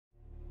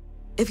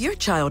If your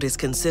child is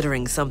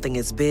considering something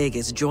as big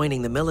as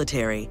joining the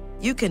military,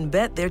 you can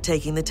bet they're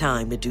taking the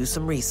time to do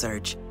some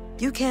research.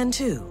 You can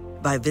too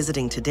by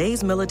visiting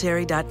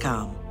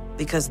todaysmilitary.com,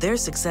 because their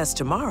success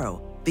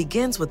tomorrow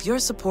begins with your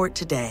support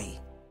today.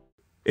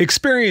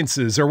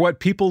 Experiences are what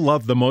people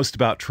love the most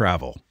about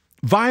travel.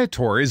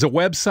 Viator is a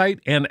website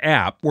and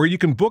app where you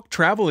can book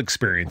travel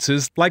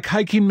experiences like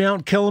hiking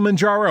Mount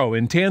Kilimanjaro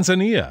in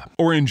Tanzania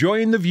or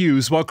enjoying the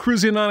views while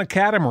cruising on a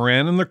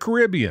catamaran in the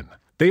Caribbean.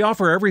 They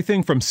offer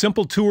everything from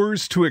simple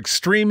tours to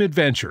extreme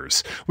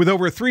adventures. With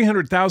over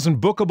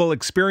 300,000 bookable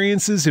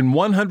experiences in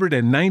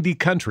 190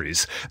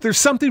 countries, there's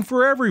something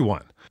for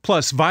everyone.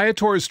 Plus,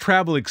 Viator's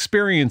travel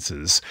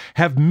experiences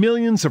have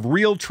millions of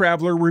real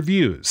traveler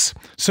reviews,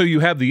 so you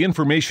have the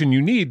information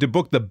you need to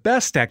book the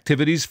best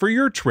activities for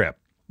your trip.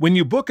 When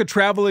you book a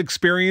travel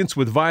experience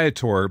with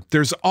Viator,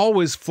 there's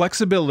always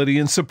flexibility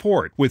and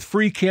support with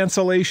free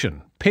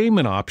cancellation,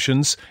 payment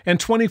options, and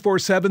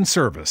 24/7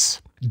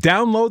 service.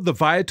 Download the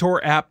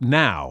Viator app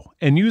now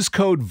and use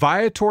code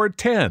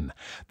Viator10.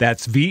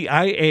 That's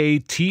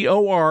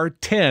Viator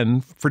 10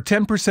 for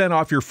 10%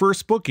 off your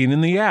first booking in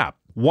the app.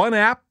 One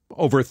app,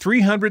 over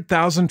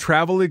 300,000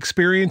 travel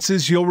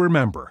experiences you'll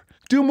remember.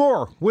 Do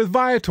more with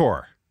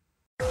Viator.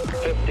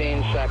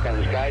 15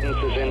 seconds. Guidance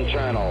is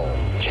internal.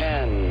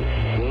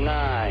 10,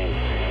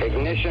 9.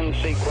 Ignition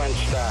sequence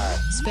start.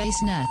 Space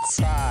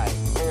Nuts. 5,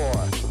 4,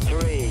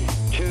 3,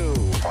 2.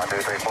 1, 2,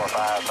 3, 4,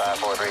 5, 5,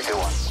 4, 3, 2,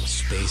 1.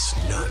 Space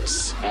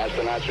Nuts.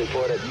 Astronauts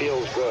report it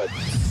feels good.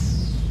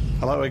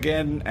 Hello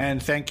again,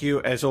 and thank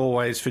you, as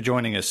always, for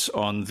joining us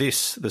on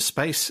this, the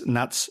Space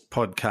Nuts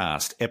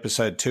podcast,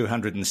 episode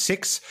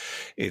 206.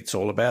 It's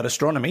all about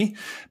astronomy.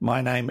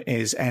 My name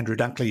is Andrew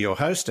Dunkley, your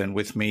host, and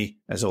with me,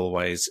 as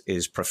always,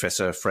 is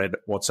Professor Fred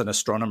Watson,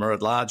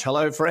 Astronomer-at-Large.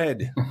 Hello,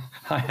 Fred.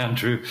 Hi,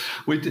 Andrew.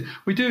 We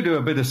do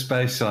a bit of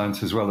space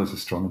science as well as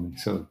astronomy,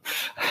 so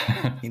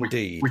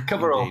Indeed. we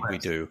cover all that. We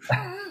do.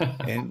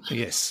 And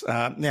yes.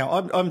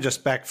 Now, I'm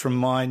just back from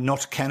my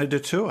Not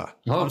Canada tour.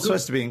 I'm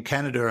supposed to be in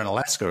Canada and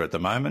Alaska at the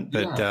moment,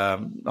 but I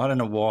don't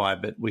know why,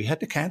 but we had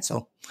to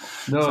cancel.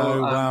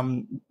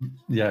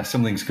 Yeah,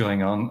 something's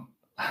going on.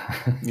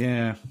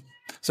 Yeah.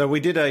 So we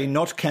did a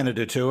Not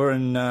Canada tour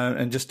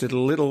and just did a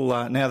little,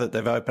 now that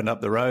they've opened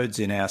up the roads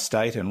in our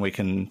state and we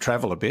can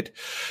travel a bit,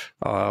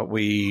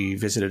 we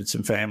visited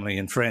some family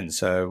and friends.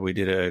 So we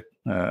did a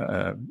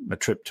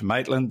trip to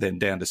Maitland, then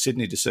down to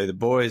Sydney to see the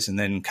boys, and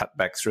then cut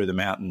back through the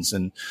mountains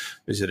and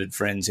visited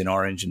friends in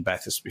Orange and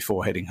Bathurst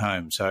before heading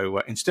home. So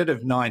instead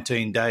of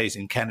 19 days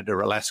in Canada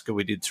or Alaska,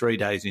 we did 3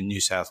 days in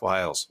New South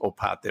Wales, or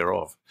part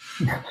thereof.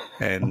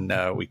 And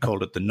we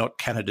called it the Not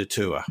Canada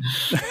Tour.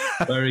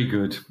 Very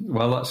good.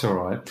 Well, that's all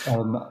right.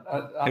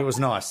 It was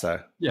nice,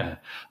 though. Yeah.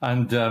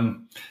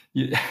 And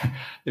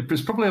it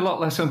was probably a lot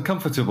less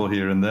uncomfortable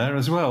here and there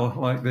as well,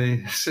 like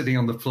the sitting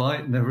on the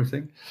flight and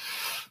everything.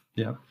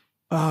 Yeah.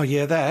 Oh,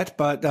 yeah, that.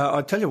 But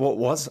I tell you what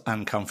was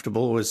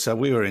uncomfortable was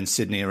we were in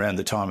Sydney around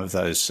the time of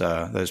those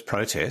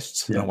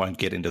protests. Yeah. I won't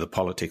get into the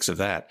politics of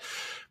that.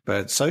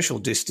 But social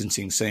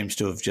distancing seems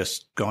to have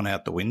just gone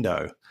out the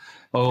window.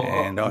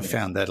 I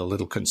found that a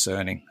little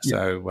concerning. Yeah.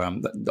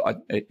 So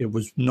it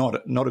was not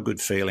a good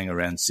feeling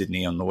around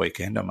Sydney on the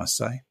weekend, I must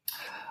say.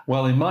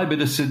 Well, in my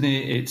bit of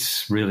Sydney,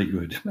 it's really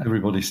good.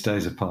 Everybody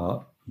stays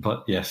apart.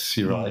 But yes,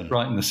 you're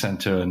right in the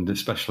centre, and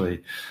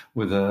especially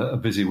with a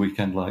busy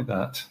weekend like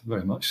that,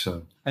 very much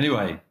so.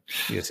 Anyway.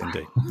 Yes,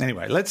 indeed.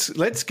 Anyway,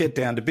 let's get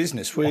down to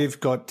business. We've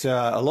got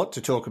a lot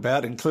to talk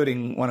about,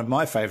 including one of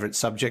my favourite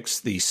subjects,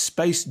 the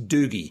space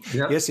doogie.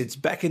 Yep. Yes, it's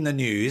back in the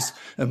news,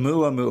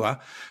 Oumuamua.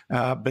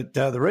 But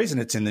the reason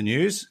it's in the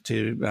news,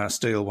 to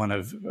steal one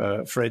of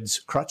Fred's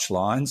crutch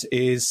lines,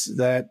 is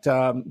that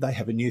they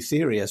have a new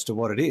theory as to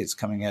what it is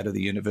coming out of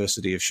the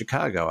University of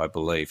Chicago, I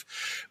believe.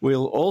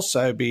 We'll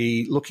also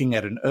be looking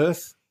at an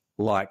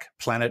Earth-like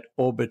planet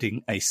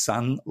orbiting a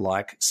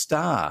sun-like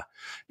star.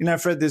 You know,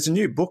 Fred, there's a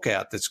new book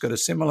out that's got a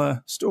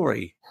similar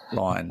story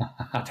line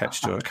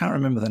attached to it. I can't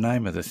remember the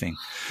name of the thing.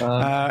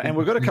 And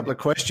we've got a couple of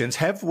questions.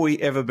 Have we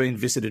ever been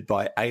visited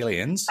by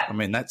aliens? I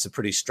mean, that's a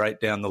pretty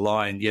straight down the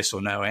line yes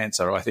or no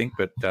answer, I think,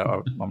 but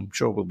I'm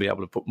sure we'll be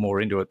able to put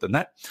more into it than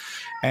that.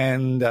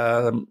 And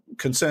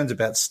concerns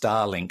about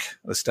Starlink,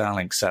 the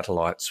Starlink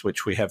satellites,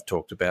 which we have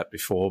talked about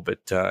before, but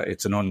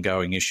it's an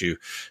ongoing issue.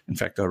 In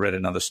fact, I read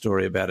another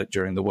story about it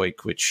during the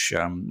week, which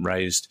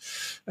raised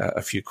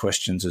a few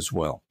questions as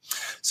well.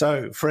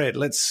 So, Fred,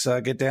 let's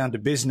get down to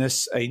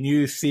business. A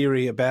new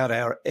theory about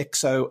our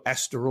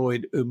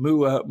exo-asteroid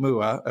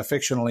Oumuamua,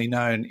 affectionately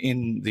known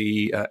in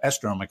the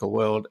astronomical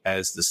world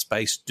as the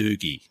space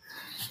doogie.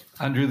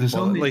 Andrew, there's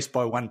at least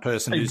by one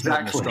person who's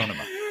not an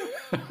astronomer.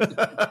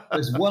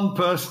 There's one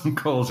person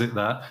calls it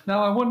that.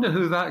 Now, I wonder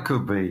who that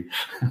could be.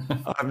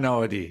 I have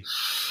no idea.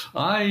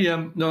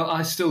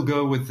 I still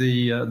go with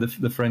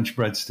the French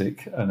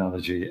breadstick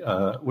analogy,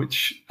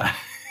 which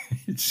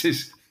it's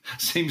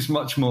seems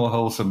much more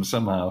wholesome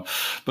somehow.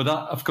 But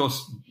of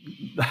course,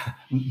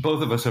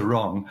 both of us are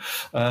wrong.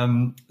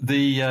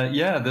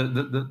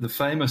 The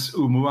famous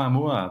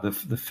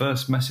Oumuamua, the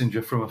first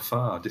messenger from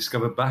afar,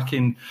 discovered back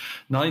in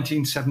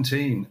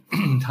 1917.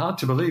 Hard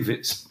to believe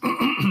it's,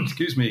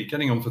 excuse me,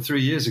 getting on for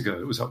 3 years ago.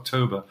 It was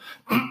October.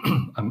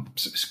 I'm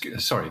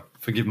sorry,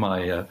 forgive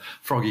my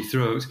froggy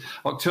throat.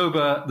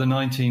 October the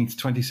 19th,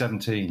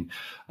 2017.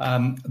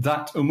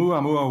 That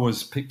Oumuamua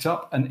was picked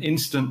up and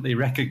instantly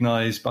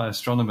recognized by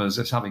astronomers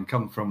as having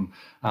come from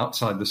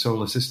outside the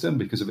solar system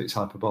because of its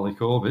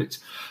hyperbolic orbit,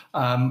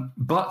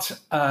 but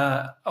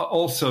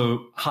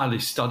also highly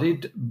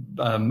studied,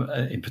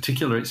 in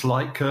particular its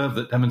light curve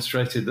that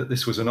demonstrated that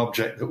this was an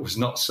object that was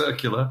not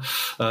circular,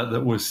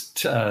 that was,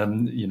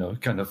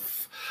 kind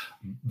of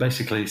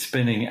basically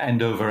spinning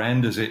end over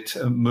end as it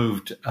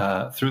moved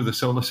through the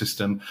solar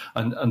system,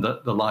 and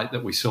the light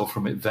that we saw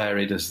from it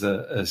varied as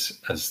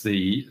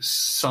the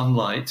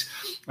sunlight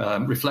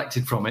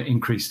reflected from it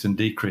increased and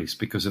decreased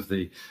because of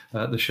the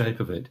shape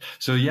of it.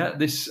 So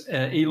this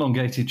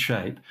elongated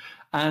shape.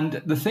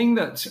 And the thing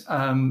that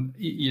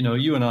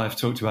you and I have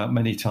talked about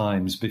many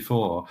times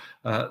before,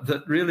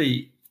 that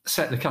really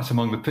set the cat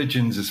among the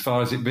pigeons as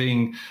far as it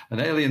being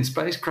an alien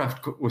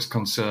spacecraft was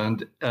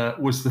concerned,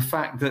 was the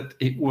fact that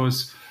it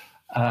was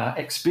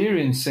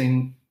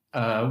experiencing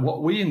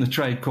what we in the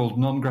trade called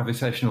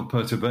non-gravitational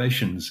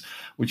perturbations,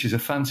 which is a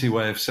fancy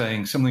way of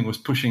saying something was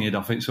pushing it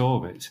off its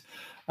orbit.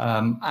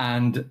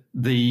 And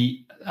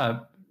the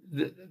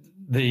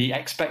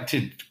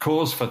expected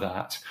cause for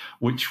that,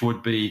 which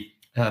would be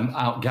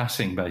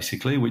outgassing,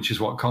 basically, which is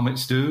what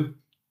comets do.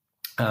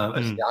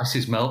 As the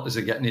ices melt as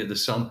they get near the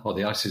sun, or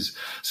the ices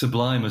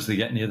sublime as they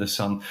get near the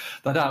sun,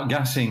 that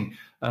outgassing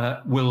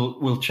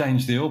will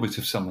change the orbit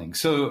of something.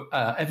 So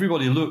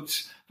everybody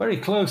looked very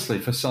closely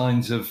for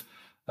signs of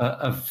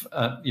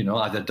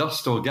either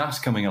dust or gas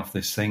coming off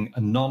this thing,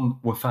 and none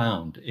were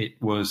found.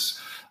 It was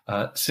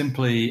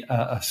simply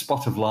a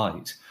spot of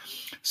light.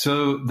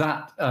 So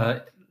that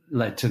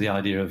led to the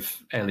idea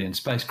of alien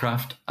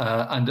spacecraft.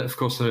 And of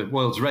course, the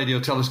world's radio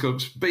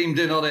telescopes beamed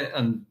in on it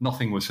and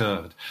nothing was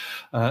heard.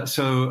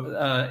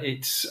 So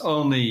it's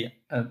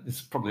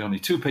probably only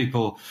 2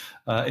 people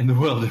in the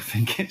world who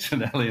think it's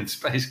an alien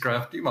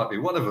spacecraft. You might be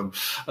one of them.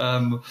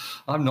 I'm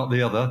not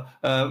the other.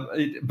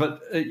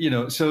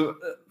 So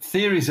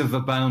theories have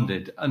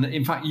abounded. And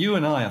in fact, you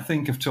and I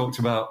think, have talked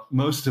about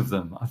most of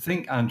them. I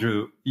think,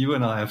 Andrew, you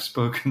and I have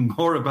spoken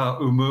more about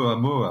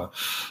Oumuamua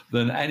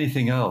than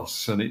anything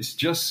else. And it's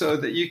just so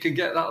that you can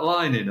get that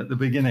line in at the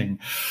beginning.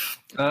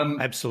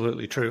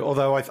 Absolutely true.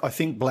 Although I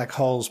think black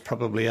holes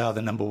probably are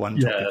the number one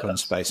topic on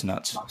Space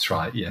Nuts. That's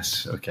right.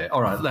 Yes. Okay.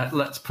 All right.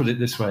 Let's put it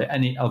this way.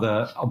 Any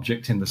other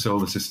object in the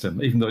solar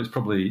system, even though it's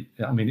probably,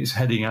 it's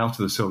heading out of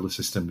the solar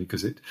system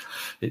because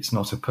it's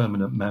not a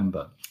permanent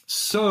member.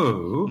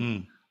 So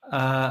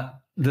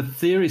the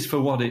theories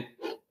for what it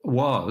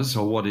was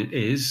or what it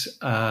is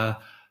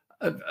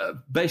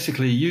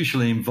basically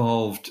usually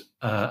involved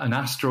an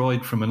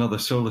asteroid from another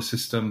solar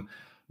system,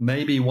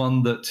 maybe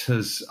one that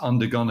has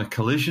undergone a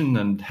collision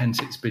and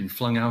hence it's been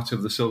flung out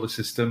of the solar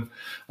system.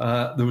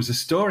 There was a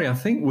story I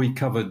think we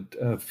covered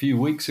a few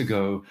weeks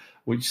ago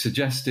which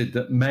suggested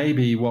that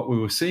maybe what we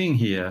were seeing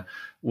here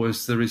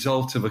was the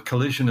result of a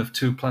collision of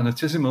 2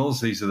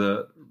 planetesimals. These are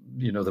the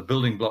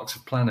building blocks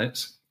of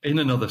planets in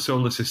another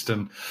solar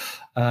system,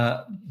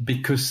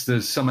 because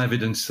there's some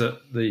evidence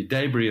that the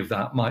debris of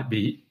that might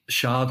be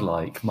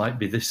shard-like, might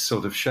be this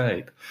sort of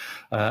shape.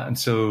 And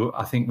so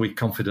I think we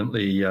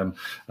confidently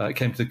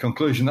came to the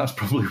conclusion that's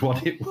probably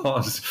what it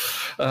was.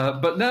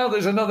 But now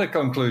there's another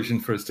conclusion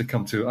for us to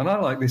come to. And I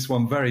like this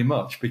one very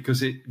much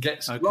because it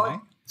gets right.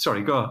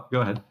 Sorry, go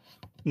ahead.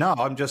 No,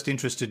 I'm just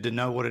interested to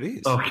know what it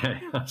is.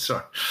 Okay,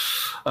 sorry.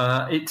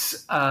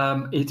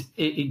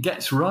 It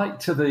gets right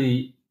to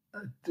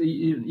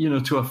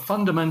to a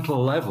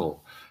fundamental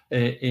level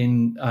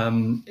in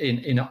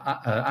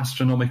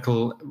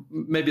astronomical,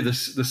 maybe the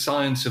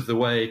science of the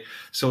way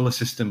solar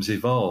systems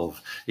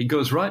evolve. It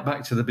goes right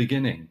back to the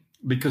beginning,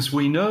 because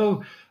we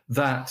know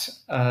that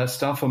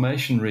star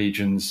formation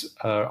regions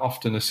are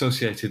often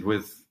associated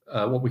with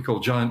what we call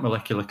giant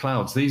molecular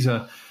clouds. These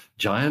are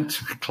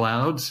giant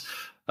clouds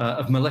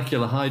of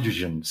molecular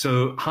hydrogen.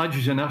 So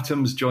hydrogen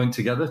atoms join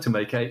together to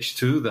make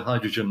H2, the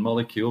hydrogen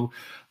molecule,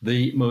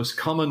 the most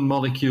common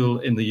molecule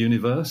in the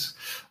universe.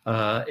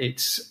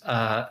 It's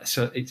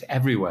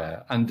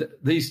everywhere. And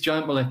these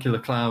giant molecular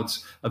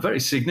clouds are very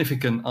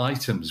significant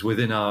items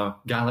within our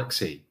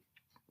galaxy.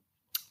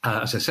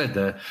 As I said,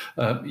 they're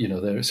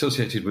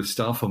associated with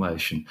star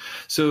formation.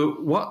 So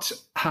what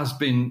has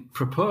been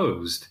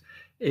proposed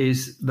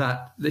is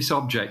that this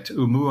object,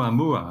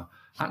 Oumuamua,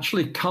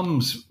 actually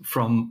comes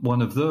from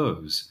one of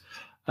those.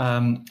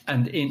 And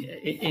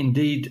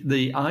indeed,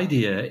 the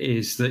idea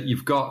is that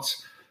you've got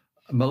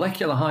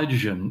molecular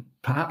hydrogen,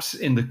 perhaps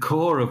in the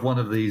core of one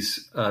of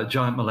these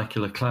giant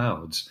molecular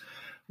clouds,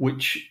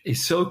 which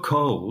is so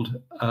cold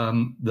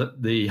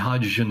that the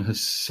hydrogen has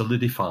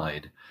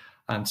solidified.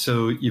 And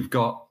so you've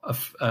got,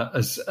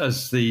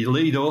 as the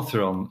lead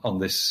author on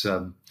this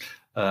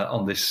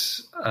on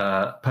this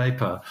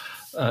paper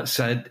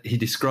said he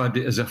described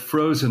it as a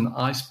frozen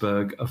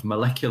iceberg of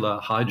molecular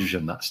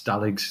hydrogen. That's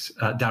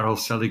Daryl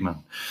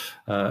Seligman,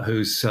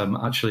 who's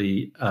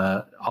actually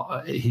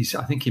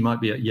I think he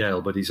might be at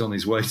Yale, but he's on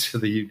his way to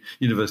the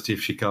University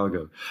of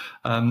Chicago.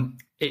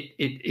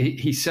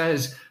 He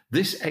says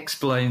this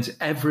explains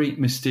every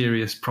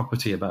mysterious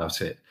property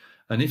about it.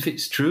 And if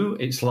it's true,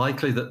 it's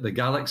likely that the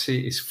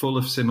galaxy is full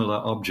of similar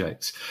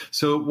objects.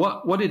 So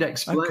what it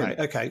explains...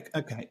 Okay.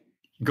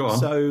 Go on.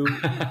 So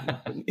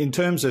in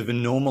terms of a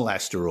normal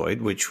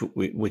asteroid,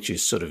 which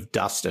is sort of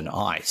dust and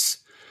ice,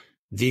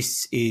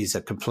 this is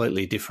a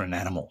completely different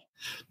animal.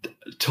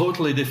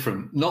 Totally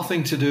different.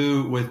 Nothing to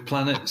do with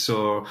planets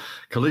or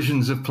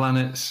collisions of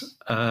planets,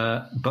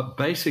 but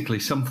basically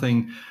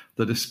something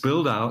that is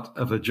spilled out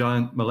of a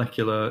giant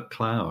molecular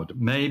cloud,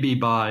 maybe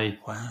by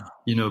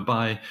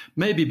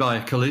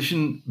a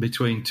collision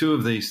between two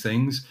of these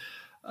things.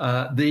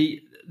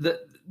 The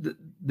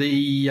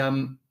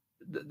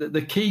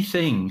key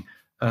thing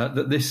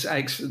that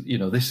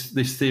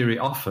this theory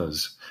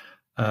offers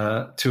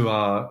to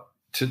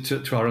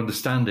our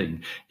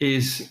understanding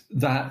is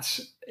that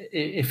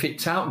if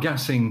it's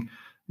outgassing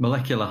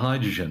molecular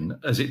hydrogen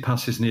as it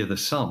passes near the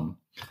sun,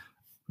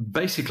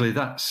 basically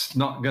that's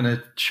not going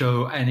to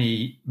show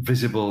any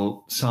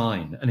visible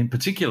sign. And in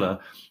particular,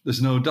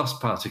 there's no dust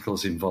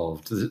particles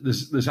involved.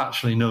 There's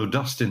actually no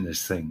dust in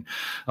this thing,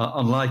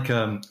 unlike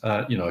a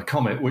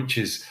comet, which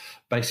is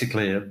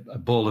basically a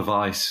ball of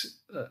ice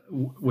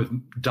with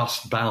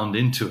dust bound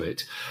into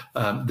it.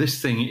 This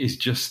thing is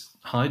just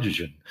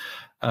hydrogen.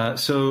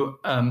 So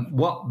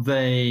what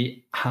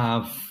they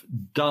have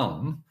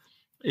done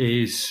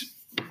is,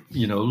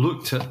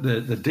 looked at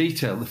the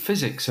detail, the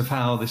physics of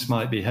how this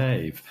might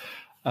behave.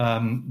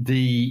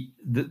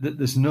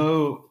 There's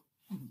no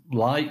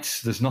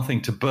light, there's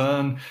nothing to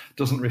burn,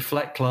 doesn't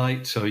reflect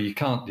light, so you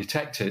can't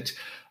detect it.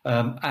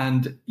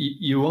 And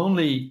you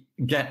only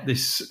get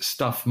this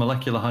stuff,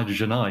 molecular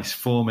hydrogen ice,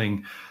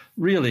 forming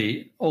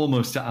really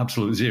almost at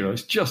absolute zero.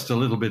 It's just a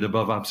little bit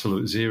above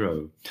absolute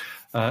zero.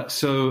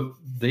 So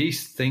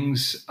these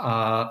things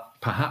are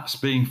perhaps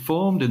being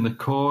formed in the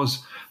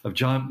cores of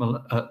giant,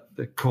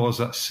 the cores,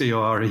 that's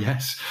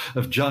CORES,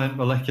 of giant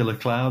molecular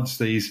clouds,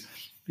 these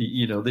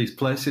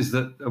places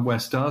where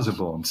stars are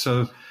born.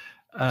 So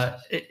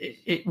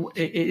it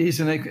is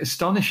an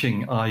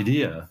astonishing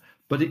idea,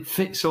 but it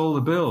fits all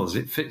the bills.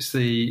 It fits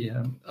the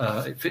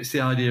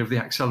idea of the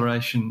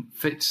acceleration,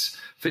 fits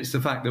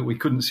the fact that we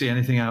couldn't see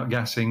anything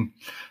outgassing.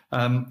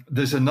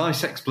 There's a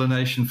nice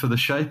explanation for the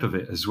shape of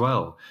it as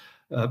well,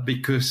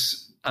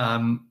 because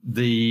I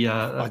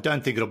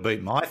don't think it'll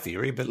beat my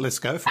theory, but let's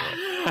go for it.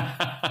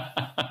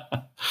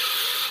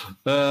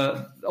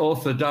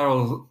 Author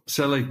Daryl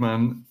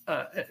Seligman,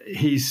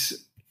 he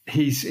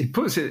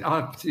puts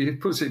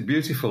it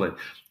beautifully.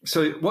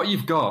 So what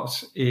you've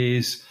got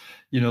is,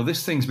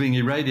 this thing's being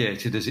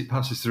irradiated as it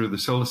passes through the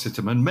solar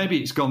system, and maybe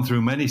it's gone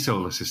through many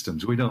solar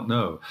systems. We don't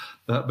know,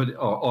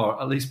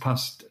 or at least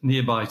passed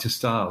nearby to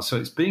stars. So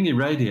it's being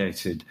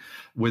irradiated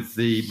with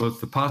both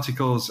the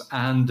particles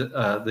and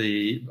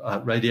the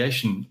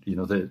radiation,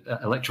 the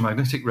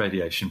electromagnetic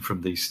radiation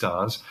from these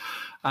stars.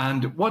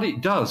 And what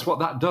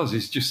that does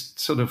is just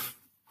sort of,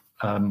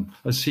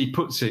 as he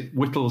puts it,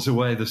 whittles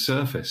away the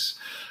surface.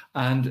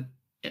 And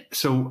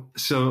so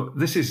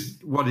this is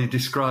what he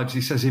describes.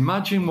 He says,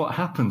 imagine what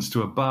happens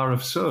to a bar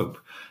of soap.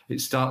 It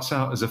starts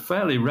out as a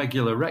fairly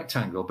regular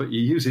rectangle, but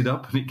you use it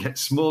up and it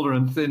gets smaller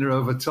and thinner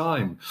over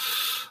time.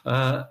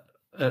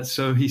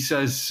 So he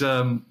says,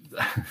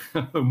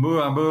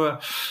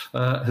 Oumuamua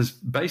has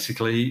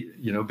basically,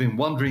 been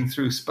wandering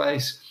through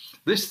space.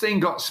 This thing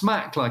got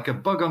smacked like a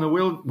bug on a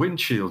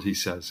windshield, he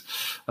says.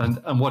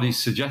 And what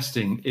he's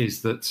suggesting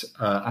is that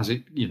as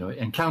it,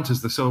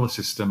 encounters the solar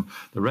system,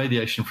 the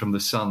radiation from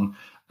the sun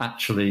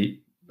actually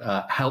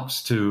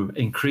helps to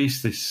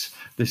increase this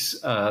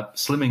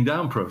slimming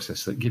down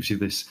process that gives you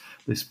this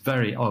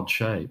very odd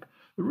shape.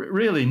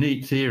 Really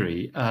neat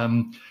theory.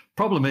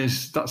 Problem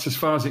is, that's as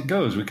far as it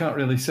goes. We can't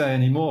really say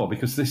any more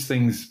because this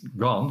thing's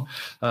gone.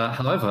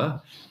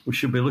 However, we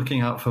should be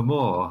looking out for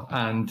more.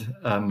 And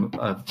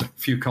a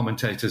few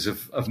commentators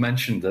have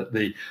mentioned that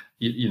the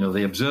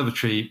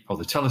observatory or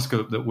the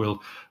telescope that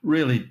will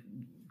really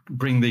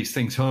bring these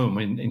things home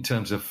in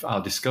terms of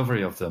our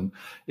discovery of them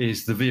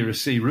is the Vera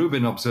C.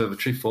 Rubin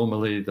Observatory,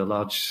 formerly the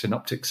Large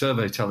Synoptic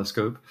Survey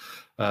Telescope,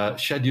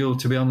 scheduled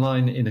to be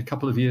online in a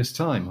couple of years'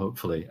 time,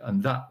 hopefully.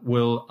 And that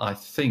will, I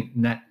think,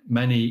 net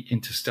many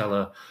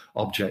interstellar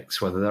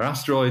objects, whether they're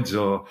asteroids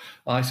or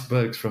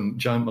icebergs from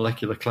giant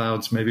molecular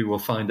clouds. Maybe we'll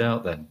find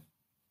out then.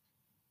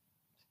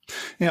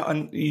 Yeah,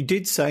 and you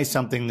did say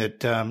something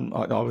that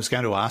I was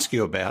going to ask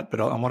you about, but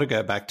I want to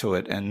go back to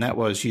it. And that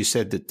was, you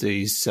said that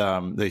these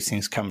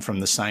things come from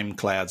the same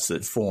clouds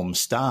that form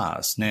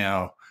stars.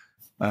 Now,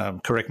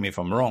 correct me if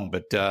I'm wrong,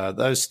 but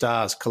those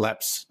clouds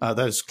collapse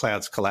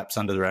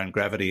under their own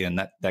gravity, and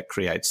that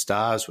creates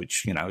stars,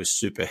 which is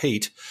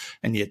superheat.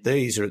 And yet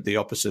these are at the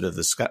opposite of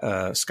the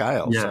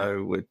scale,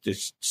 so it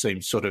just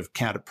seems sort of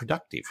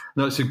counterproductive.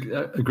 No, it's a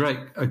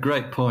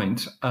great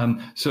point.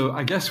 So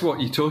I guess what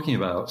you're talking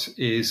about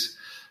is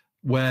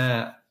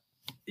where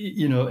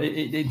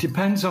it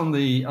depends on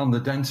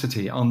the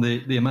density, on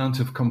the amount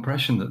of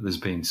compression that there's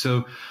been.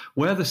 So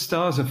where the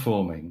stars are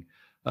forming,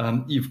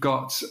 you've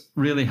got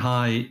really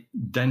high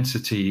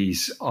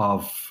densities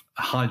of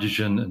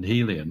hydrogen and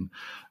helium.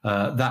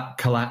 That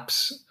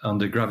collapse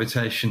under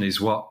gravitation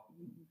is what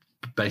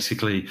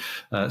basically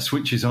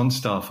switches on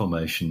star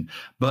formation.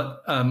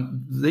 But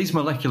these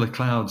molecular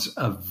clouds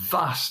are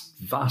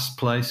vast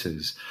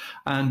places.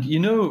 And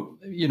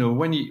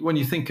when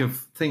you think of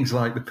things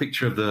like the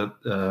picture of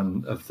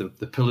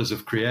the pillars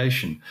of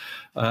creation,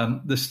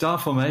 the star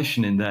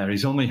formation in there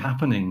is only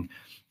happening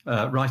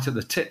right at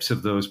the tips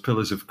of those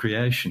pillars of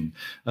creation.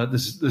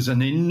 There's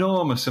an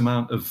enormous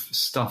amount of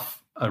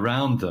stuff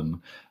around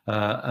them,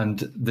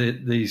 and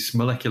these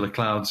molecular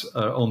clouds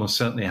almost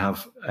certainly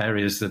have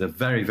areas that are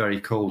very,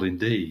 very cold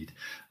indeed,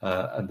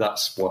 and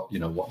that's what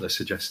they're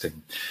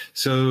suggesting.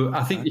 So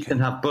I think you can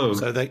have both.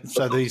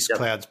 So these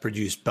clouds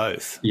produce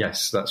both.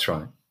 Yes, that's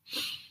right.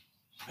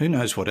 Who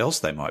knows what else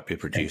they might be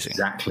producing?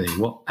 Exactly.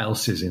 What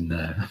else is in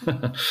there?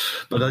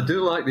 But I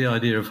do like the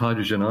idea of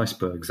hydrogen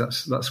icebergs.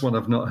 That's one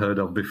I've not heard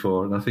of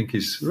before, and I think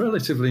is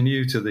relatively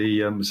new to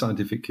the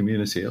scientific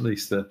community, at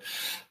least the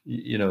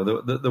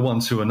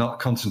ones who are not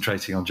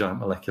concentrating on giant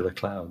molecular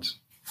clouds.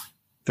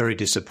 Very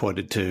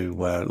disappointed to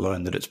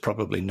learn that it's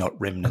probably not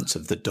remnants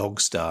of the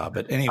dog star.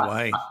 But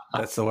anyway,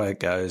 that's the way it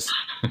goes.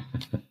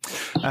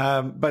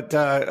 But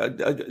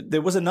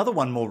there was another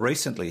one more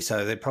recently,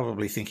 so they're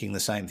probably thinking the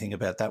same thing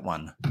about that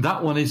one.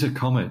 That one is a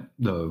comet,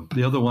 though.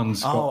 The other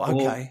one's got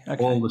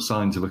all the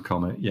signs of a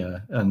comet,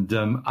 yeah. And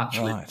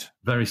actually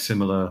very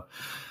similar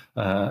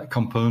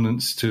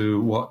components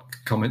to what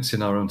comets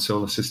in our own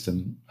solar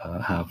system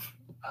have.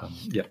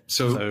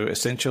 So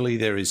essentially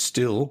there is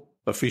still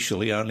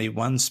officially only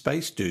one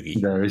space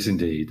doogie. There is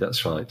indeed,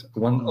 that's right.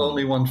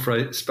 Only one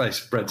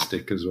space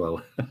breadstick as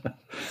well.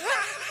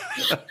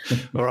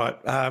 All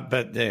right.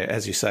 But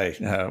as you say,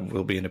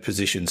 we'll be in a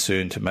position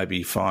soon to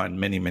maybe find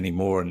many, many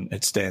more, and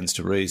it stands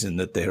to reason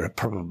that there are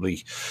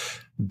probably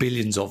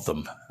billions of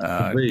them,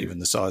 given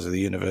the size of the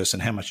universe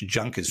and how much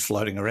junk is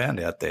floating around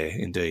out there,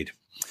 indeed.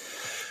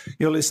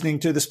 You're listening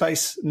to the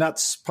Space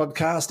Nuts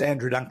podcast.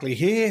 Andrew Dunkley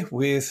here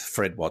with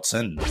Fred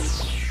Watson.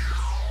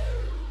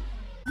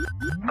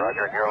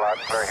 Roger, you're loud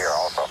and clear here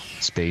also.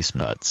 Space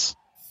Nuts.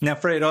 Now,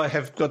 Fred, I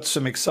have got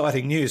some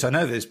exciting news. I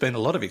know there's been a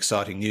lot of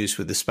exciting news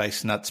with the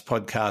Space Nuts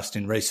podcast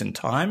in recent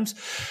times,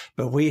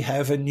 but we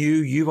have a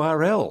new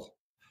URL.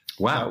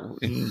 Wow.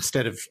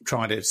 Instead of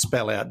trying to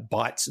spell out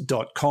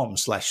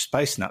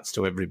bytes.com/spacenuts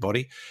to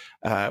everybody,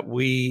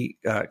 we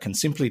can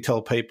simply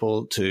tell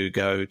people to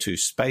go to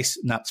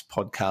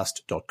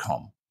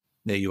spacenutspodcast.com.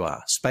 There you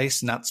are,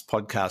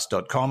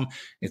 spacenutspodcast.com.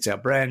 It's our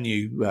brand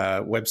new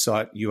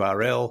website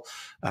URL.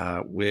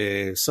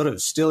 We're sort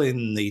of still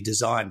in the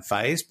design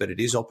phase, but it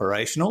is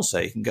operational, so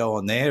you can go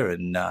on there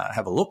and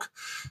have a look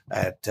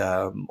at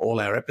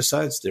all our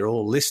episodes. They're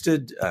all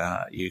listed.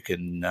 You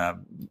can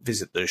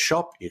visit the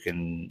shop. You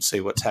can see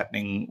what's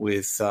happening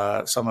with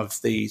some of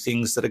the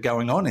things that are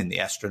going on in the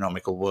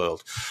astronomical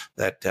world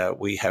that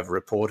we have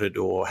reported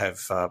or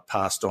have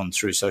passed on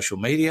through social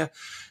media.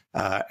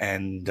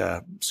 And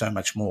so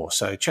much more.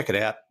 So check it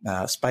out.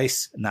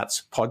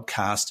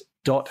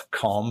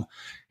 spacenutspodcast.com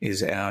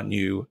is our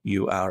new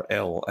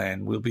URL,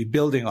 and we'll be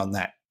building on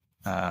that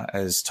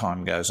as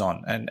time goes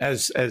on. And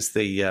as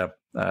the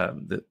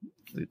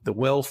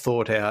well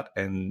thought out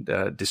and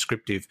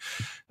descriptive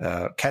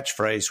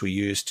catchphrase we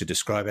use to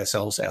describe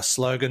ourselves, our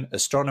slogan,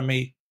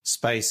 astronomy,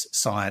 space,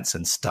 science,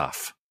 and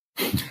stuff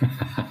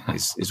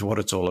is what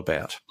it's all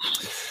about.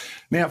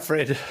 Now,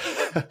 Fred,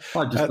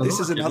 this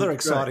is another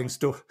exciting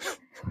story.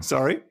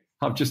 Sorry?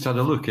 I've just had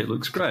a look. It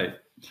looks great.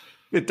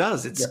 It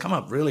does. It's come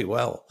up really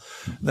well.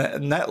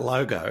 That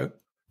logo,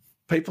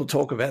 people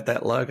talk about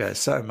that logo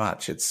so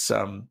much. It's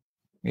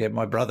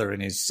my brother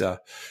in his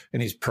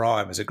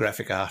prime as a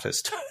graphic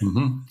artist.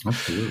 Mm-hmm.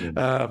 Absolutely.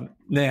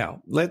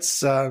 Now,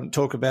 let's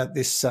talk about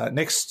this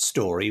next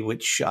story,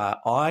 which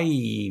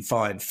I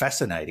find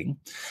fascinating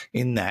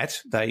in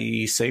that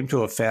they seem to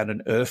have found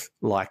an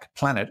Earth-like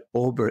planet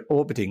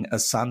orbiting a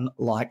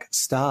sun-like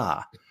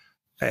star.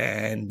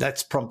 And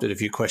that's prompted a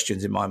few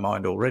questions in my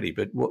mind already.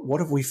 But what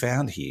have we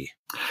found here?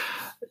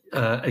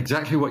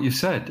 Exactly what you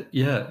said.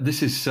 Yeah,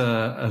 this is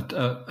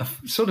a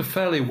sort of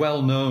fairly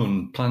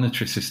well-known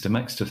planetary system,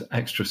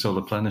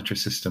 extrasolar planetary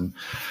system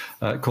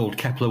called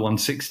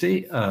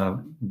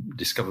Kepler-160,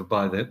 discovered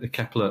by the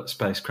Kepler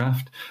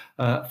spacecraft.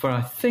 For,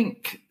 I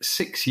think,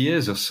 6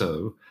 years or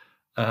so,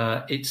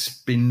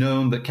 it's been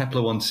known that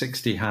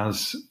Kepler-160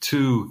 has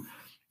two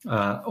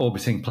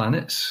orbiting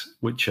planets,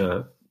 which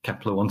are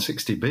Kepler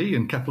 160b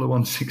and Kepler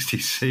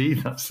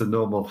 160c. That's the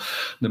normal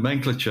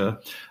nomenclature,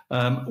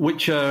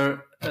 which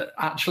are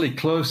actually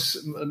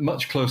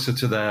much closer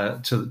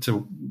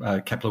to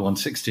Kepler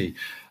 160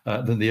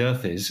 than the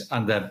Earth is,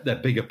 and they're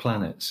bigger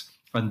planets,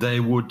 and they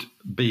would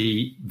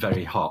be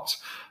very hot.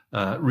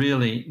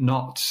 Really,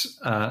 not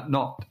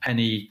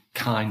any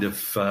kind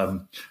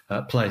of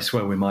place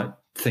where we might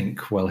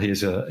think, well,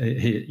 here's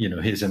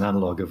an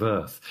analog of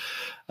Earth.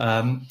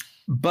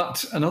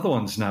 But another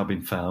one's now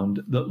been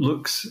found that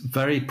looks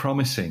very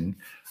promising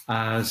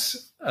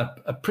as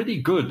a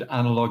pretty good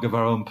analog of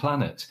our own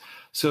planet.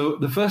 So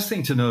the first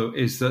thing to know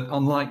is that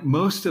unlike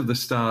most of the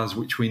stars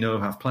which we know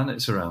have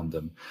planets around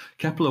them,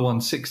 Kepler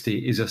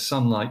 160 is a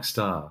sun-like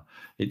star.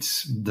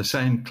 It's the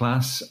same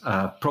class,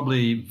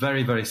 probably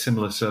very, very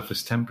similar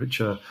surface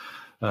temperature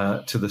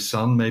to the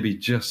sun, maybe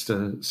just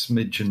a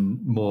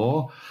smidgen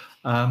more.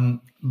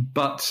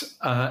 But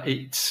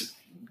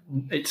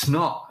it's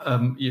not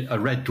a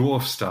red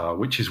dwarf star,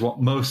 which is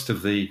what most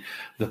of the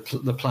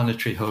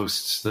planetary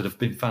hosts that have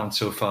been found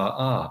so far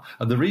are.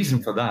 And the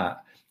reason for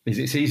that is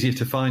it's easier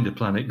to find a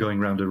planet going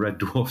around a red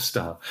dwarf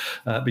star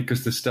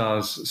because the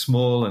star's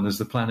small, and as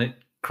the planet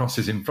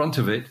crosses in front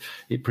of it,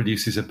 it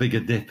produces a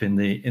bigger dip in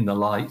the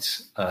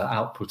light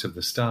output of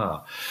the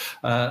star.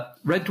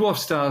 Red dwarf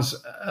stars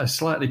are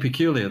slightly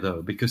peculiar,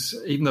 though, because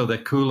even though they're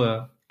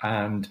cooler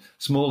and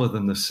smaller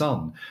than the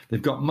sun,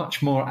 they've got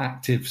much more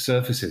active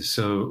surfaces.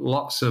 So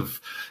lots of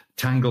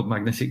tangled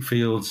magnetic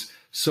fields,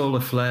 solar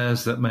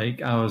flares that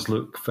make ours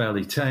look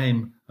fairly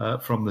tame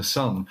from the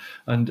sun.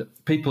 And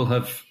people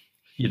have,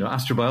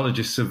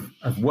 astrobiologists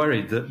have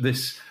worried that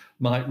this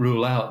might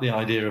rule out the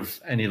idea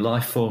of any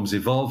life forms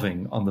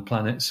evolving on the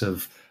planets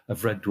of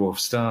red dwarf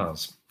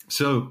stars.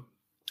 So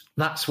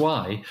that's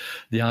why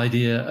the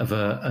idea of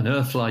an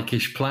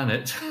Earth-like-ish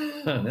planet,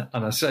 and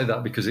I say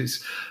that because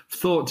it's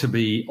thought to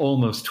be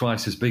almost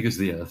twice as big as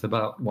the Earth,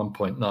 about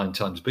 1.9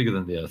 times bigger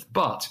than the Earth,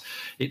 but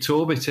it's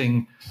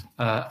orbiting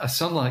a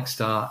sun-like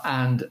star,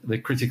 and the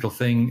critical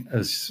thing,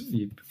 as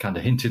you kind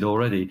of hinted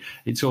already,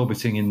 it's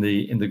orbiting in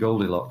the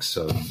Goldilocks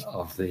zone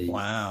of the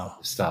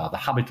star, the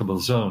habitable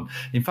zone.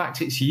 In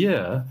fact, its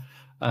year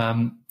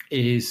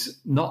is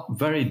not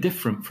very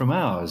different from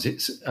ours.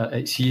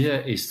 Its year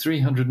is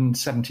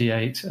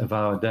 378 of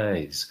our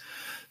days.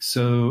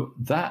 So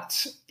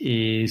that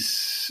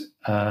is,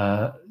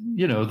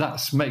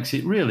 that makes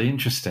it really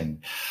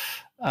interesting.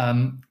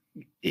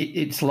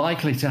 It's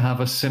likely to have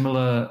a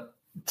similar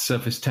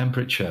surface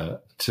temperature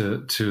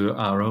to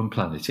our own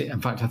planet. In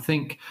fact, I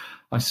think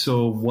I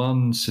saw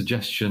one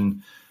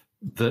suggestion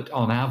that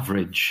on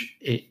average,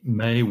 it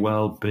may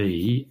well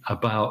be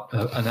about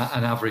an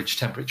average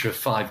temperature of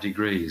 5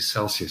 degrees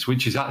Celsius,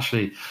 which is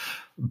actually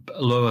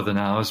lower than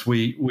ours.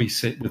 We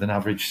sit with an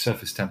average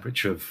surface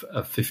temperature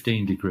of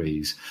 15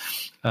 degrees.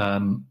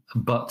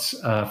 But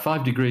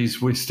 5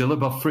 degrees, we're still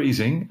above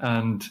freezing,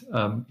 and,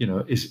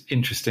 is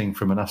interesting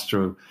from an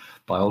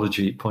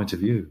astrobiology point of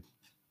view.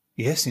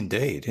 Yes,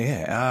 indeed.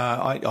 Yeah.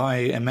 I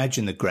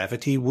imagine the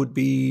gravity would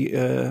be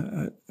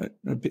a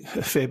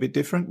fair bit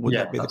different. Would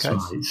that be the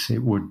case?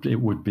 Right.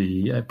 It would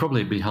be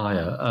probably be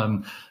higher.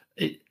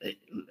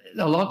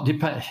 A lot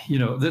depends.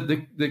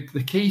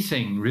 The key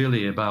thing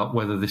really about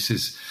whether this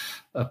is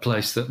a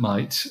place that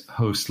might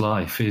host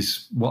life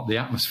is what the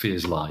atmosphere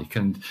is like.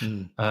 And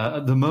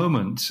at the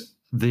moment,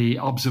 the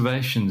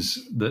observations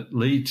that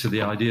lead to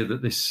the idea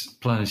that this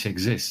planet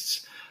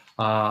exists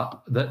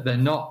that they're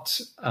not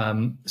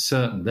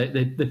certain.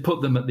 They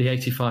put them at the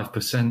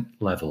 85%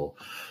 level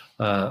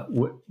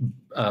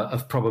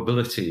of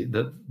probability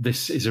that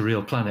this is a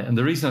real planet. And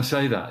the reason I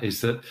say that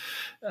is that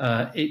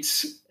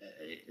its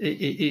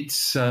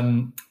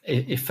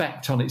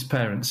effect on its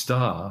parent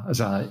star, as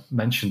I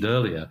mentioned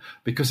earlier,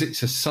 because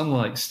it's a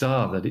sun-like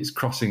star that it's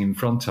crossing in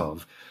front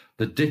of,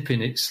 the dip in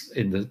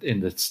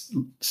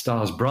the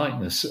star's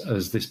brightness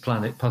as this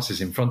planet passes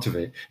in front of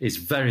it is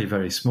very,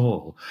 very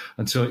small,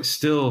 and so it's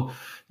still,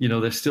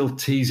 they're still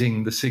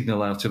teasing the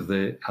signal out of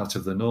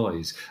the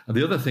noise. And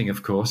the other thing,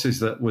 of course, is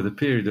that with a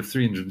period of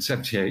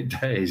 378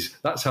 days,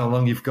 that's how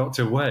long you've got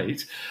to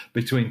wait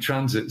between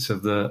transits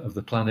of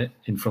the planet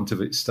in front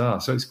of its star.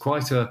 So it's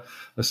quite a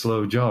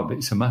slow job.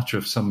 It's a matter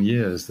of some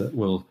years that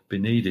will be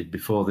needed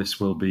before this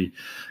will be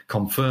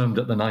confirmed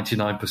at the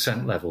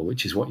 99% level,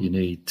 which is what you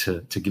need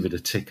to give it a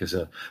tick as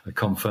a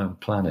confirmed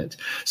planet.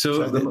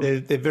 So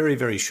they're very,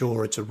 very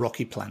sure it's a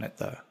rocky planet,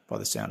 though, by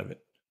the sound of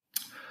it.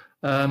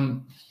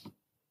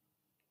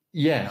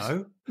 Yes.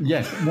 No?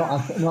 Yes. No,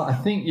 I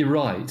think you're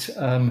right.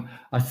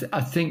 I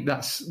think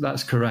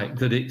that's correct,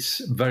 that it's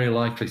very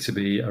likely to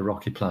be a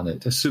rocky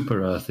planet. A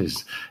super Earth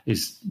is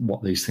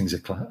what these things are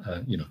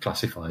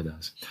classified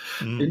as.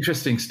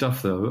 Interesting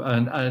stuff, though.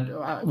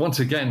 And once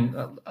again,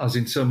 as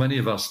in so many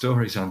of our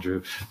stories,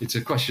 Andrew, it's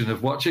a question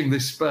of watching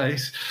this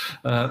space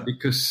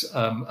because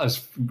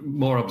as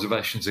more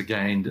observations are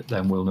gained,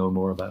 then we'll know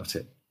more about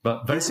it.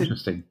 But very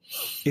interesting.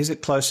 Is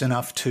it close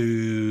enough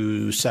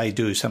to, say,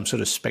 do some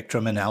sort of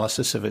spectrum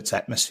analysis of its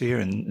atmosphere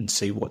and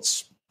see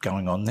what's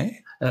going on there?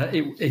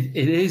 It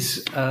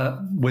is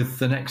with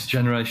the next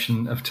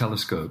generation of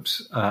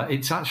telescopes.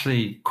 It's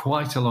actually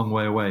quite a long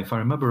way away. If I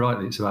remember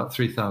rightly, it's about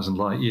 3,000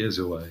 light years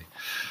away,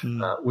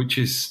 which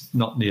is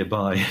not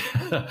nearby.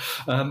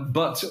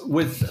 But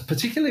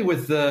particularly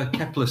with the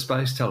Kepler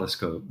Space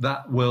Telescope,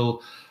 that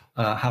will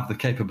have the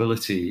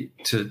capability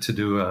to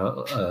do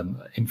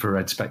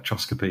infrared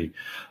spectroscopy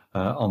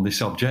on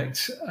this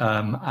object,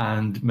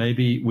 and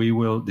maybe we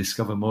will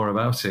discover more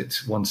about it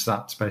once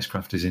that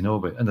spacecraft is in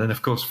orbit. And then,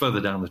 of course,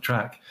 further down the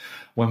track,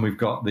 when we've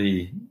got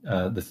the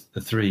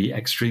three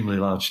extremely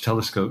large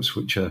telescopes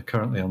which are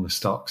currently on the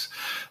stocks,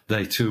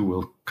 they too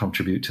will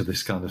contribute to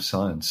this kind of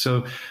science.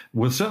 So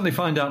we'll certainly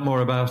find out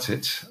more about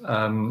it,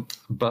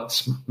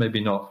 but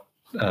maybe not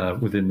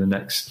within the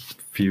next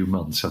few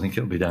months. I think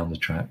it'll be down the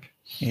track.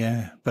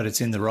 Yeah, but it's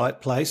in the right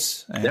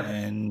place,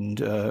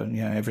 and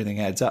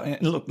everything adds up.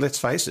 And look, let's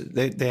face it,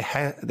 there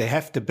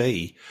have to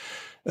be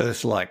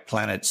Earth-like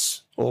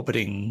planets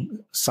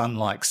orbiting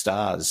sun-like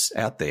stars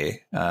out there.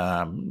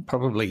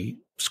 Probably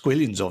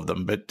squillions of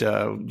them, but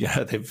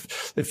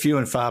they're few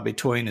and far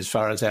between as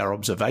far as our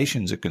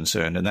observations are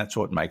concerned, and that's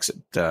what makes it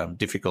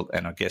difficult.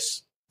 And I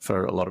guess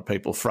for a lot of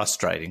people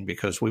frustrating,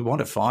 because we want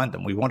to find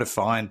them. We want to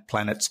find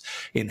planets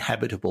in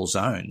habitable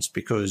zones,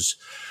 because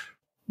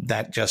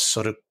that just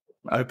sort of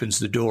opens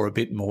the door a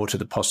bit more to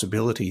the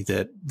possibility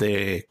that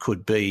there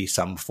could be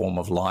some form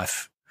of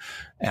life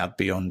out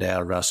beyond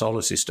our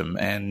solar system.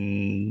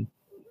 And,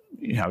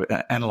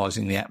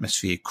 analysing the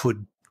atmosphere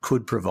could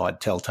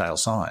provide telltale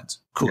signs.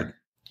 Could.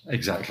 Yeah,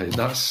 exactly.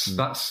 That's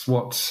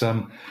what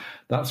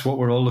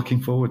we're all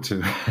looking forward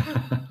to.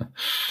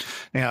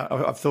 Now,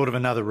 I've thought of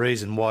another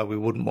reason why we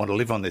wouldn't want to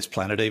live on this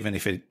planet, even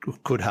if it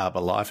could harbour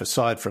life,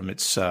 aside from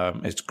its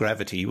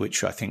gravity,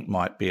 which I think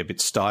might be a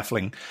bit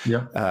stifling.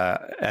 Yeah.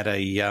 At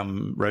a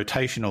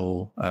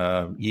rotational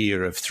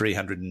year of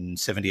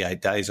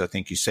 378 days, I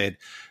think you said,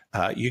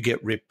 you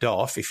get ripped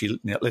off if you.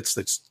 Let's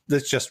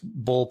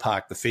just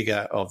ballpark the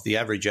figure of the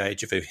average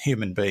age of a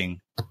human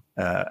being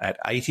at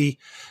 80.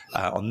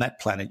 On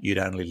that planet, you'd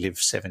only live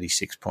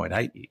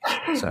 76.8 years.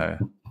 So.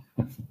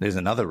 There's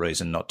another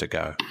reason not to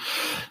go.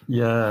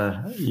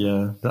 Yeah,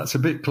 that's a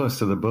bit close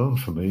to the bone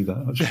for me.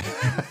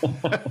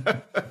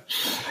 That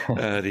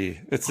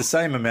it's the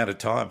same amount of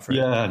time. For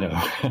yeah, I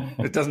know.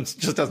 It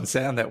just doesn't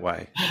sound that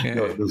way. Yeah,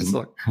 no, it's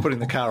like putting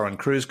the car on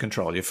cruise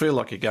control. You feel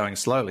like you're going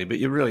slowly, but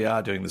you really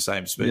are doing the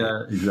same speed.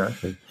 Yeah,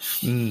 exactly.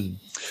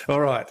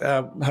 All right.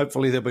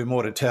 Hopefully there'll be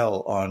more to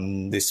tell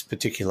on this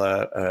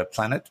particular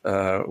planet,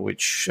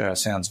 which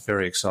sounds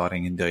very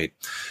exciting indeed.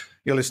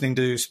 You're listening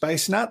to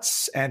Space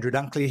Nuts. Andrew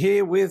Dunkley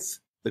here with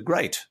the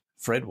great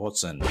Fred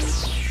Watson. 3,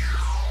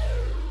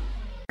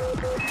 2,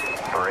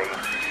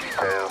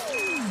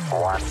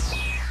 1.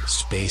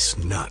 Space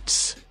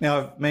Nuts. Now,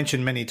 I've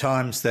mentioned many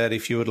times that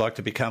if you would like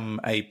to become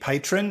a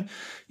patron,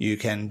 you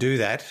can do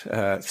that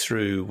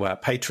through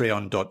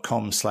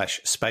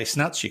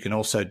patreon.com/spacenuts. You can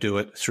also do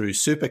it through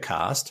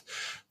Supercast.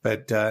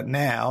 But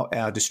now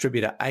our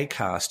distributor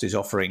Acast is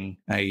offering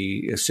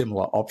a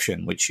similar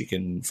option, which you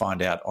can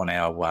find out on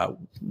our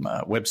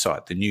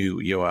website, the new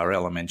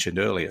URL I mentioned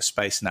earlier,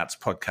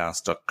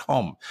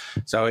 spacenutspodcast.com.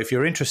 So if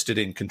you're interested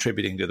in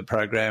contributing to the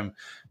program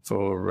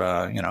for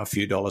a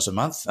few dollars a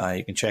month,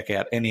 you can check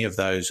out any of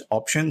those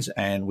options.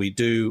 And we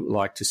do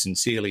like to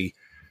sincerely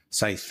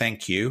say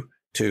thank you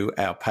to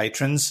our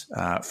patrons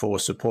for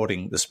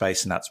supporting the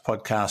Space Nuts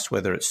podcast,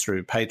 whether it's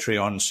through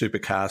Patreon,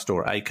 Supercast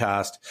or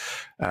Acast.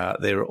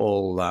 They're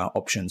all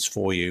options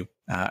for you.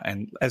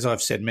 And as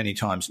I've said many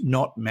times,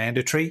 not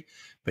mandatory,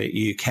 but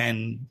you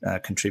can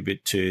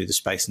contribute to the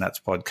Space Nuts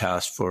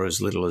podcast for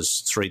as little as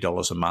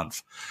 $3 a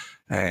month.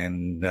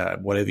 And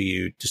whatever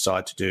you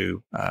decide to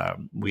do,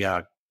 we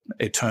are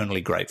eternally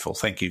grateful.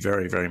 Thank you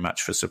very, very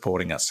much for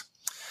supporting us.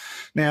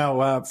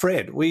 Now,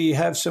 Fred, we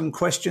have some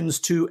questions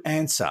to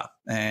answer,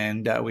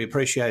 and we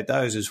appreciate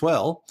those as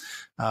well.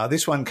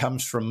 This one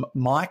comes from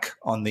Mike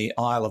on the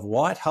Isle of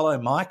Wight. Hello,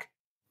 Mike.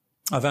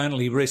 I've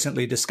only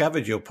recently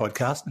discovered your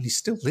podcast, and he's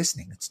still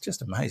listening. It's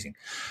just amazing.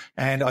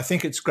 And I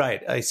think it's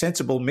great. A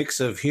sensible mix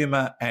of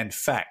humour and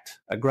fact.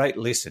 A great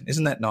listen.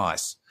 Isn't that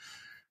nice?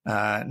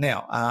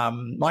 Now,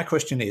 my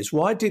question is,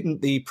 why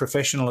didn't the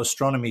professional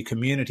astronomy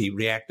community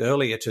react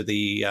earlier to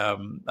the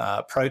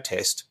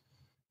protest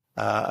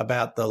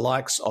about the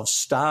likes of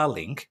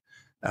Starlink,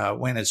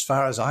 when, as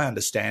far as I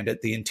understand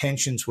it, the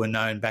intentions were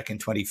known back in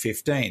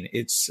 2015.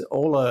 It's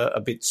all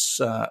a bit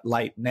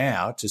late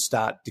now to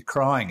start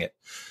decrying it.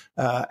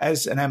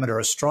 As an amateur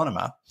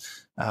astronomer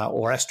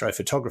or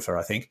astrophotographer,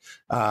 I think,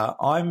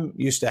 I'm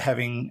used to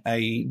having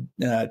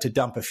to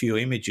dump a few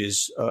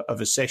images of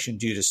a session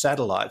due to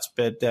satellites,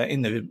 but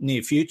in the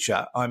near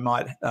future, I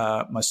might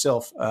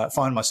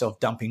find myself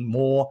dumping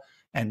more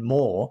and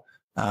more.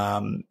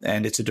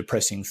 And it's a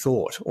depressing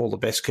thought. All the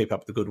best. Keep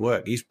up the good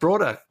work. He's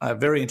brought a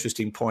very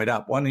interesting point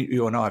up, one that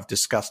you and I have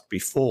discussed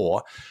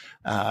before,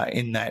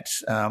 in that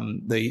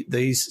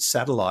these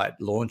satellite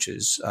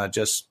launches are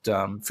just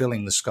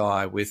filling the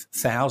sky with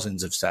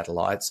thousands of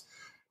satellites.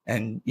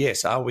 And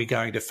yes, are we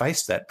going to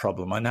face that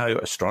problem? I know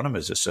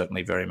astronomers are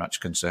certainly very much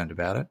concerned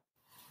about it.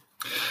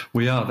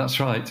 We are, that's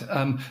right.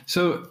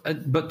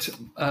 But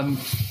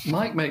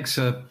Mike makes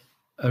a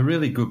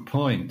really good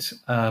point.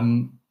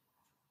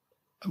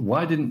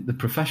 Why didn't the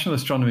professional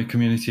astronomy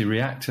community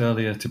react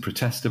earlier to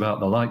protest about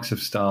the likes of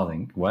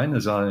Starlink when,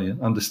 as I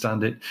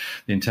understand it,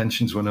 the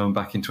intentions were known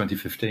back in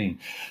 2015?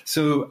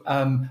 So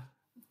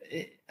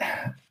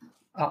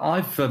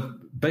I've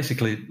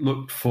basically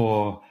looked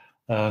for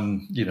whatever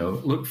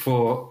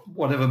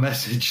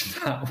message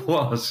that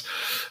was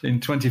in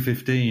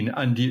 2015.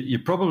 And you're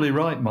probably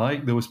right,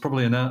 Mike. There was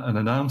probably an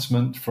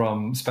announcement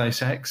from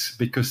SpaceX,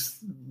 because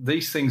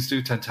these things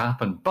do tend to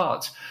happen.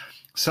 But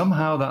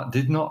somehow that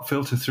did not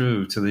filter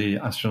through to the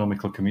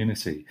astronomical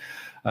community.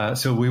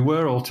 So we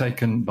were all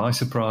taken by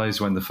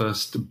surprise when the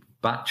first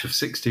batch of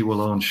 60 were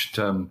launched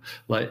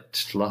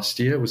late last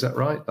year. Was that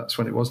right? That's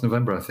when it was,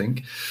 November, I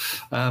think.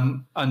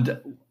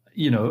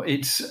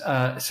 It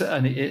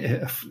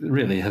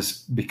really has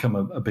become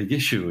a big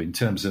issue in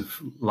terms of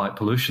light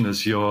pollution,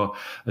 as you're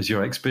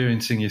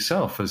experiencing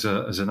yourself as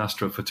an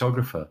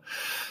astrophotographer.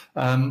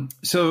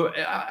 So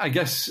I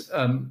guess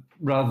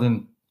rather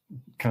than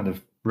kind of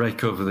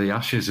rake over the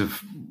ashes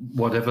of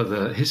whatever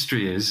the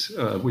history is,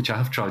 which I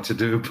have tried to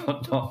do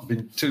but not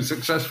been too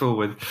successful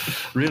with,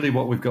 really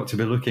what we've got to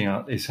be looking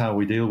at is how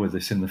we deal with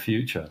this in the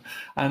future.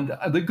 And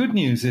the good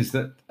news is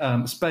that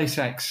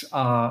SpaceX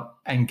are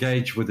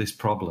engaged with this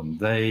problem.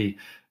 They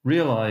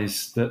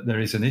realize that there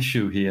is an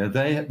issue here.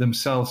 They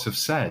themselves have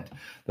said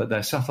that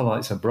their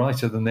satellites are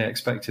brighter than they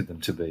expected them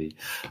to be.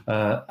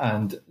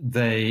 And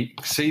they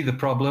see the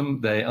problem.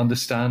 They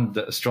understand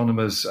that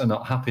astronomers are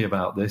not happy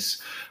about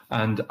this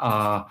and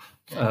are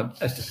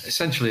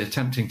essentially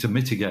attempting to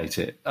mitigate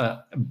it.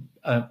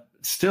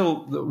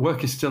 Still, the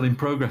work is still in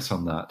progress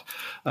on that.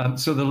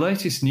 So the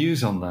latest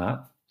news on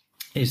that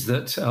is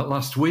that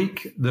last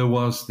week there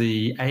was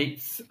the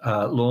 8th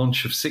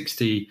launch of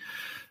 60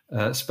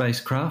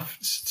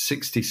 spacecraft,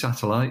 60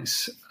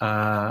 satellites.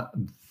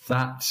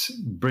 That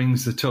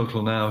brings the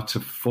total now to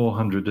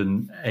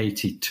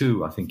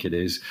 482, I think it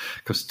is,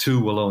 because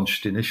 2 were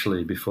launched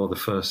initially before the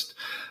first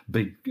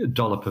big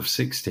dollop of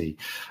 60.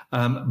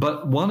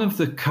 But one of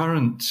the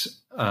current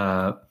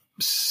batch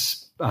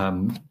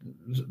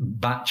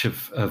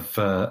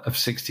of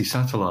 60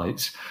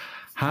 satellites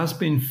has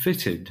been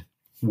fitted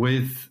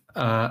with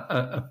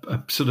a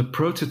sort of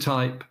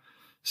prototype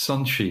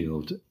sun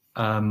shield.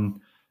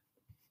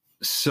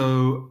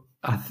 So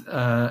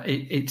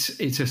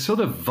it's a sort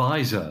of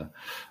visor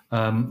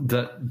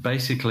that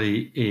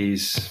basically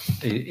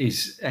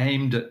is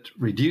aimed at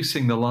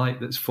reducing the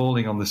light that's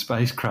falling on the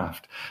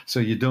spacecraft,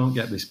 so you don't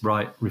get this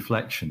bright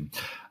reflection.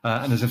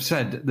 And as I've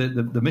said,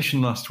 the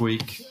mission last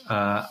week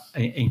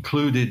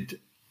included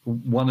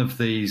one of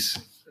these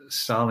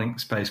Starlink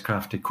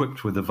spacecraft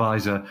equipped with a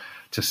visor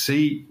to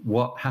see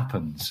what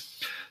happens.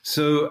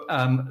 So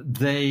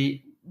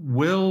they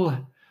will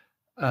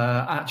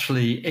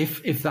actually,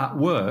 if that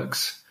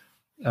works,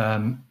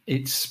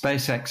 it's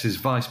SpaceX's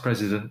Vice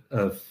President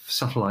of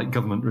Satellite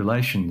Government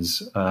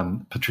Relations,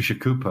 Patricia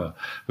Cooper,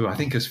 who I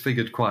think has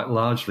figured quite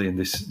largely in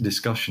this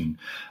discussion.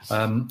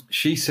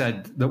 She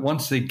said that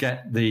once they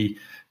get the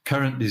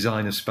current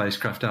design of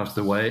spacecraft out of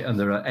the way, and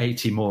there are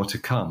 80 more to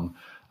come,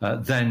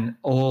 then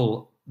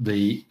all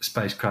the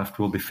spacecraft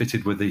will be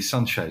fitted with these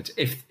sunshades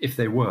if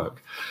they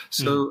work.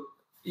 So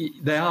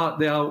they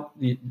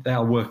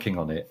are working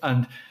on it,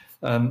 and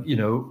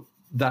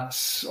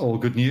that's all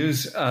good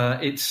news.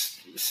 It's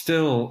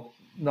still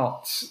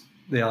not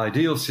the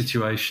ideal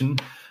situation.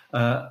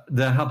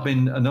 There have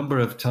been a number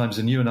of times,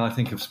 and you and I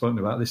think have spoken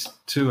about this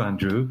too,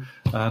 Andrew,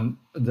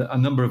 a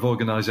number of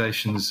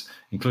organisations,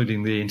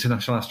 including the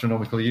International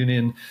Astronomical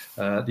Union,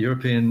 the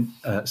European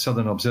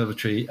Southern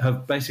Observatory,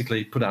 have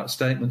basically put out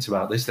statements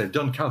about this. They've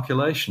done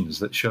calculations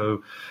that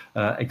show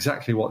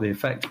exactly what the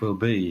effect will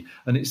be,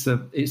 and it's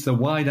the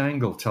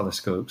wide-angle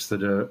telescopes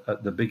that are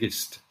at the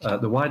biggest,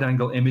 the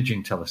wide-angle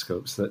imaging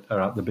telescopes that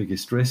are at the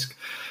biggest risk.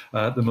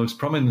 The most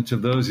prominent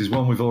of those is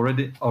one we've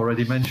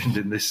already mentioned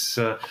in this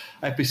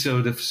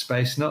episode of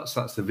Space Nuts.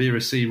 That's the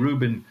Vera C.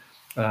 Rubin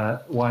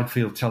wide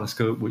field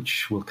telescope,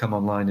 which will come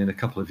online in a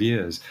couple of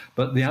years.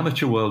 But the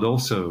amateur world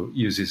also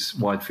uses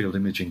wide field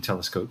imaging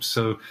telescopes,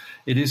 so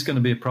it is going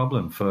to be a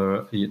problem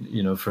for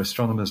for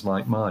astronomers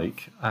like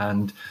Mike,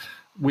 and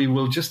we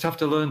will just have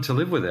to learn to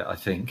live with it. I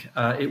think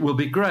it will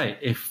be great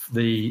if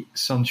the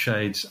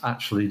sunshades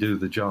actually do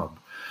the job.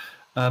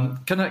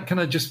 Can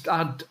I just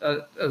add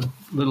a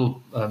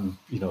little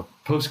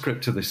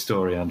postscript to this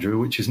story, Andrew,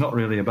 which is not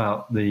really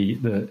about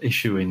the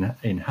issue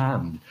in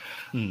hand,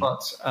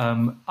 but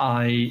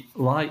I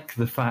like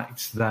the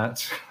fact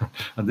that,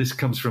 and this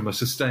comes from a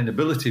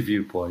sustainability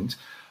viewpoint,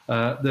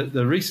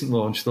 the recent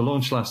launch, the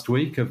launch last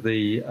week of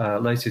the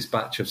latest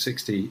batch of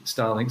 60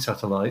 Starlink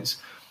satellites,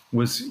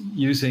 was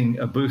using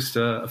a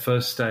booster, a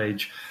first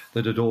stage,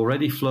 that had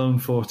already flown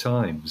 4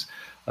 times.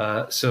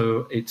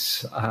 So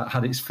it's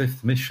had its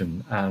 5th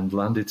mission and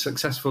landed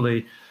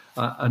successfully,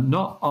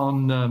 not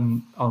on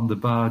the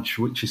barge,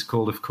 which is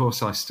called Of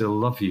Course I Still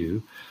Love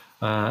You,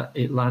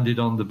 it landed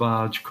on the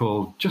barge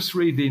called "Just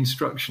Read the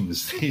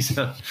Instructions." These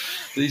are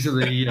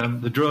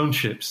the drone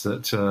ships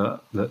that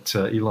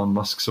Elon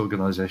Musk's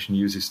organization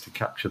uses to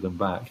capture them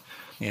back.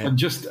 Yeah. And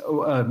just,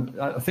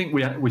 I think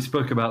we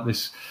spoke about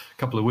this a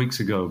couple of weeks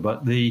ago,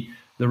 but the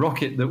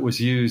rocket that was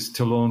used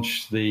to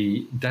launch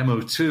the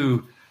Demo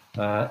 2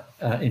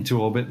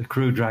 into orbit, the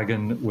Crew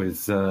Dragon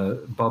with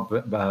Bob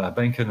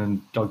Behnken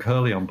and Doug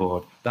Hurley on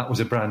board, that was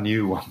a brand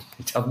new one.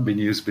 It hadn't been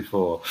used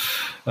before,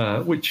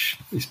 which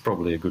is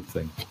probably a good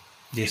thing.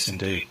 Yes,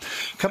 indeed.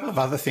 A couple of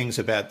other things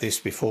about this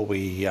before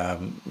we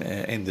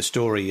end the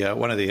story.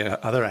 One of the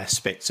other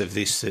aspects of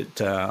this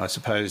that I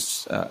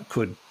suppose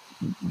could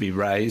be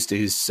raised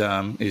is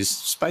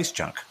space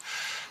junk.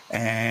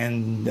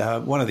 And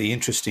one of the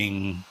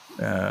interesting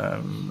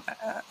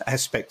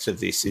aspects of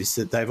this is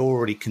that they've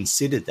already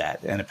considered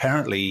that. And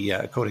apparently,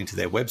 according to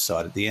their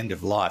website, at the end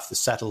of life, the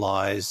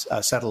satellites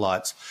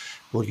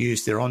will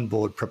use their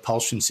onboard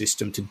propulsion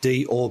system to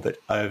deorbit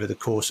over the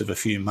course of a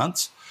few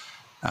months.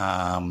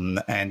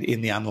 And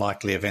in the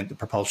unlikely event the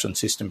propulsion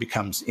system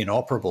becomes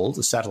inoperable,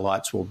 the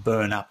satellites will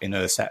burn up in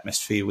Earth's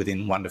atmosphere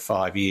within 1 to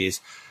 5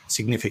 years,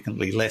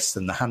 significantly less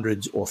than the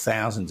hundreds or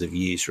thousands of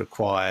years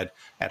required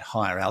at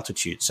higher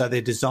altitude. So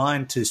they're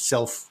designed to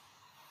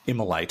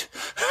self-immolate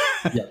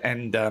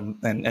and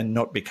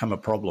not become a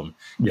problem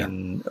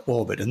in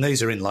orbit. And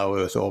these are in low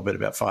Earth orbit,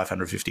 about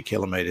 550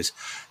 kilometres.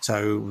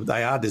 So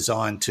they are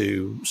designed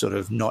to sort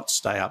of not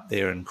stay up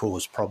there and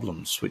cause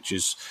problems, which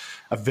is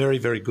a very,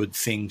 very good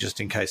thing,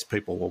 just in case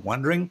people were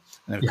wondering.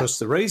 And, of course,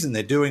 the reason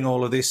they're doing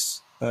all of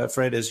this,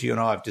 Fred, as you and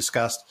I have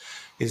discussed,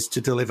 is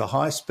to deliver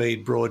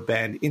high-speed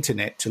broadband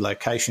internet to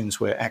locations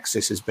where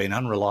access has been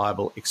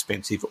unreliable,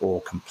 expensive, or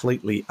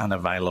completely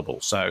unavailable.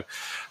 So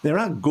there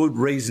are good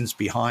reasons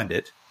behind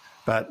it,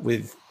 but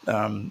with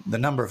the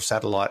number of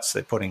satellites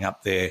they're putting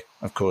up there,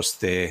 of course,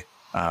 there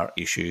are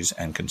issues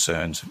and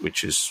concerns,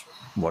 which is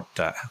what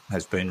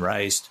has been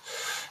raised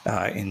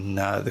in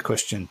the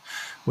question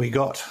we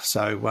got.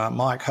 So,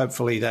 Mike,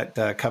 hopefully that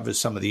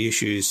covers some of the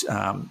issues.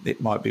 It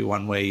might be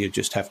one where you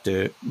just have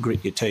to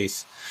grit your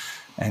teeth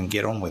and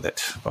get on with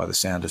it, by the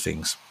sound of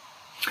things.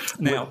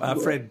 Now,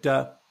 Fred,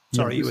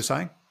 sorry, you were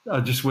saying?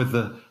 Just with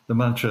the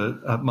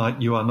mantra, Mike,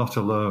 you are not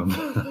alone.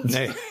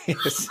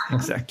 Yes,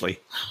 exactly.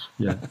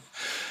 Yeah.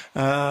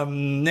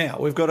 Now,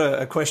 we've got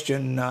a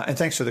question, and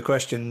thanks for the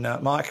question,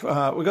 Mike.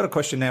 We've got a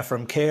question now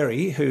from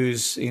Carey,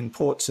 who's in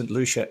Port St.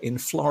 Lucia in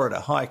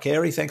Florida. Hi,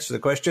 Carey. Thanks for the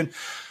question.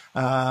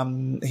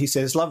 He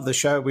says, love the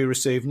show. We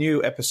receive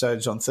new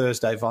episodes on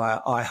Thursday via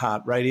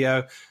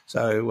iHeartRadio.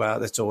 So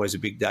that's always a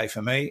big day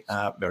for me.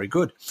 Very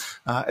good.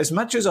 As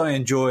much as I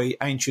enjoy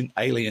Ancient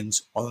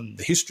Aliens on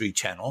the History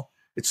Channel,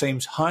 it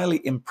seems highly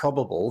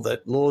improbable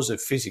that laws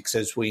of physics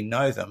as we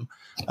know them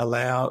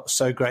allow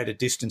so great a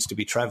distance to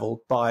be travelled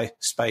by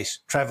space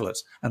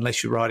travellers,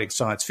 unless you're writing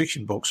science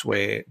fiction books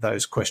where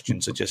those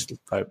questions are just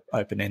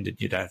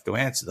open-ended, you don't have to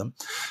answer them.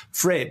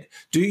 Fred,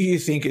 do you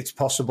think it's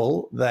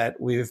possible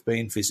that we've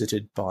been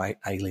visited by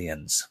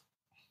aliens?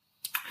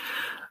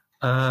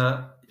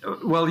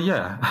 Well,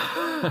 yeah,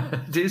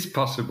 it is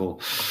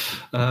possible.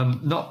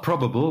 Not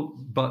probable,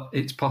 but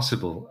it's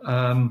possible.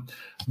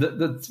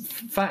 The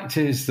fact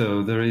is,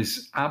 though, there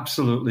is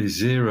absolutely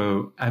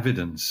zero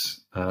evidence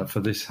for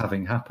this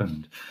having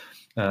happened.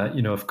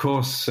 Of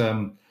course,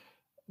 the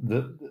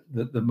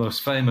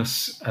most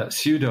famous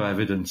pseudo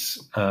evidence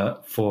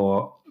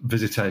for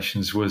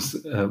visitations was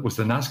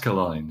the Nazca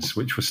lines,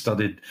 which were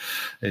studied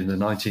in the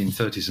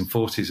 1930s and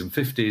 40s and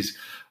 50s.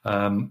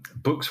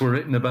 Books were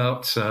written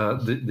about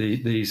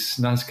these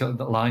Nazca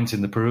lines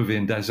in the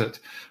Peruvian desert,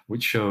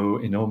 which show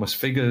enormous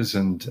figures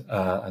and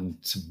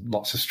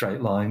lots of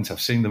straight lines. I've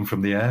seen them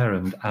from the air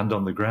and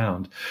on the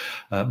ground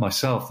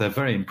myself. They're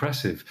very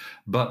impressive,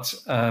 but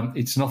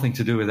it's nothing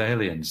to do with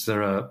aliens.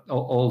 There are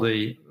all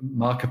the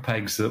marker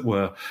pegs that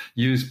were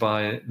used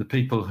by the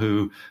people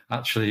who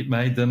actually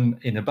made them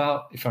in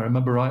about, if I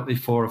remember rightly,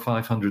 400 or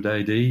 500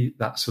 AD,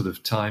 that sort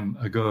of time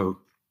ago.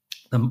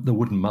 The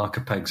wooden marker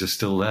pegs are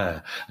still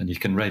there, and you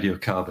can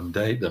radiocarbon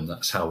date them.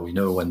 That's how we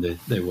know when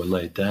they were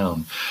laid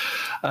down.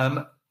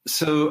 There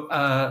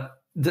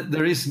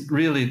is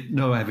really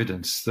no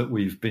evidence that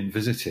we've been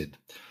visited.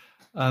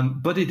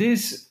 But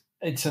it's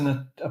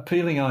an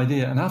appealing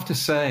idea. And I have to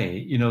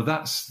say,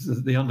 that's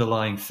the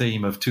underlying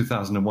theme of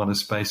 2001: A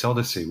Space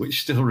Odyssey,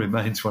 which still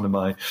remains one of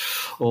my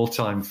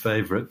all-time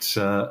favorite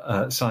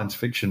science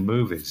fiction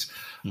movies,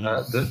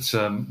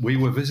 that we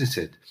were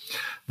visited.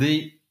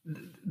 I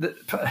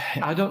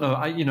don't know.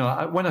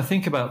 When I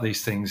think about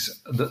these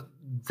things,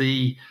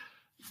 the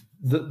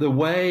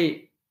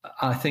way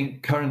I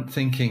think current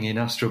thinking in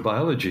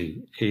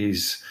astrobiology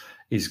is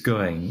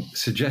going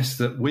suggests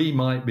that we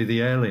might be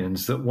the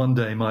aliens that one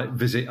day might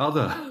visit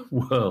other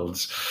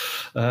worlds.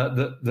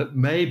 That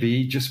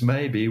maybe, just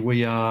maybe,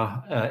 we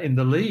are in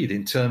the lead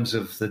in terms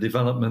of the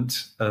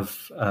development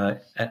of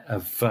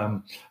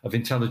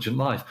intelligent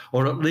life,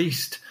 or at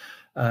least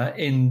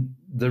in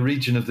the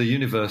region of the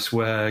universe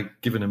where,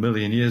 given a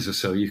million years or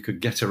so, you could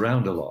get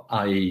around a lot,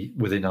 i.e.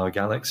 within our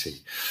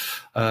galaxy.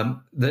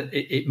 That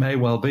it may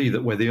well be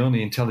that we're the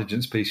only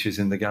intelligent species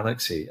in the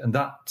galaxy. And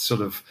that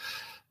sort of,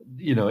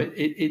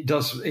 it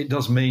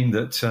does mean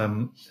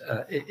that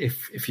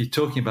if you're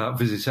talking about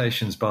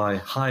visitations by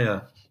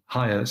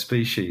higher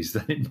species,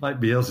 then it might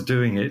be us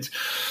doing it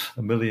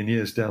a million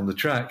years down the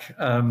track.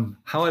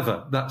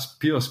 However, that's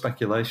pure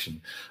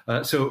speculation.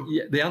 So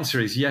the answer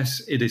is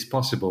yes, it is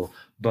possible,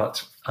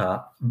 but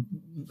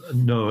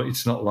no,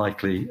 it's not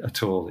likely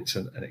at all. It's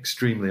an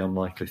extremely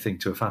unlikely thing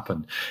to have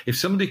happened. If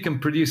somebody can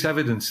produce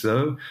evidence,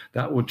 though,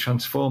 that would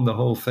transform the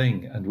whole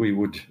thing, and we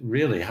would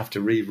really have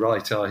to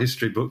rewrite our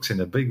history books in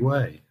a big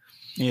way.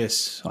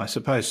 Yes, I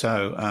suppose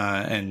so.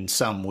 And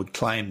some would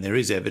claim there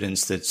is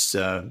evidence that's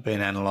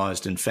been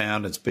analysed and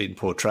found. It's been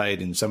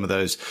portrayed in some of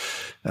those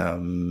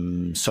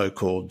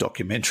so-called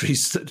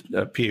documentaries that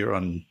appear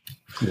on,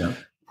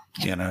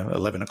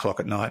 11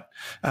 o'clock at night.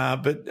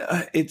 But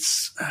I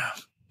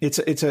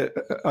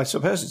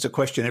suppose it's a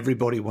question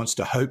everybody wants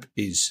to hope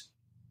is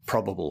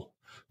probable.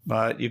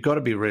 But you've got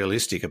to be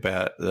realistic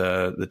about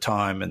the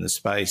time and the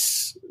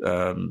space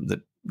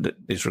that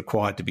is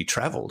required to be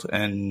travelled.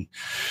 And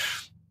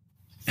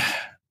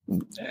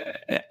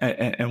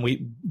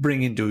we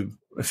bring into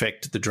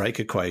effect the Drake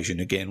equation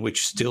again,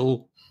 which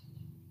still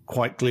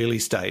quite clearly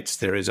states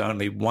there is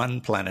only one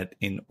planet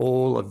in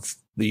all of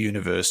the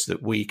universe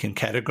that we can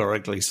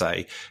categorically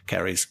say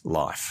carries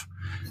life.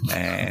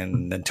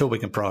 And until we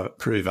can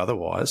prove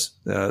otherwise,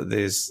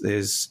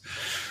 there's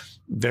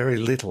very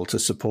little to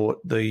support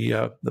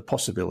the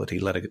possibility,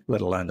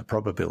 let alone the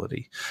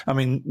probability. I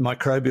mean,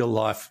 microbial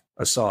life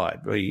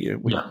aside, we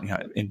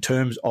in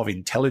terms of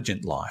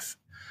intelligent life,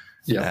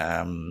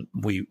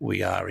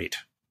 we are it,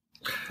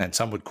 and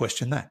some would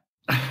question that.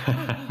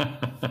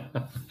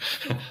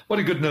 What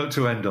a good note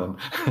to end on.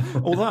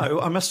 Although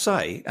I must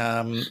say,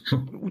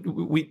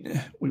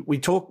 we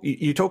talked.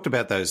 You talked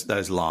about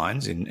those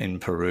lines in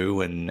Peru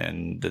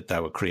and that they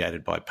were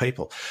created by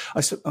people.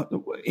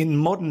 In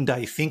modern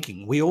day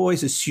thinking, we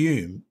always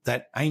assume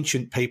that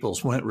ancient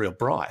peoples weren't real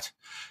bright.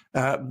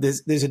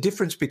 There's a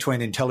difference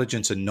between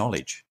intelligence and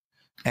knowledge.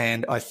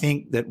 And I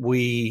think that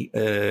we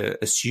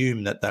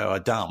assume that they are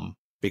dumb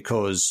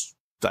because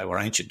they were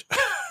ancient.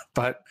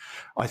 But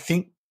I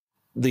think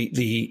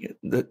the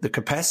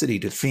capacity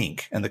to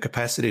think and the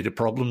capacity to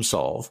problem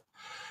solve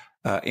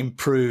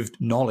improved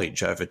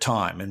knowledge over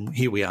time. And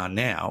here we are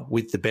now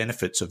with the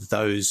benefits of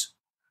those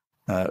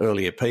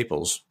earlier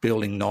peoples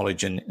building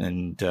knowledge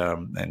and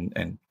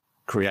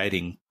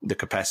creating the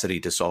capacity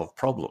to solve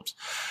problems.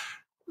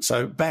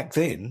 So back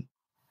then,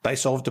 they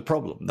solved a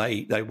problem.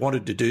 They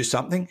wanted to do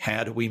something.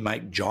 How do we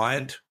make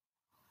giant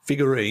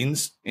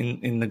figurines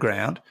in the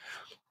ground?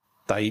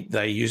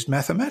 They used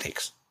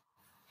mathematics.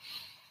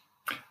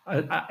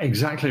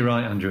 Exactly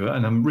right, Andrew.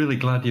 And I'm really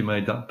glad you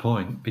made that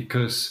point,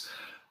 because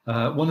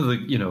one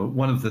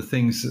of the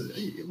things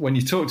when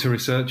you talk to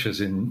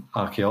researchers in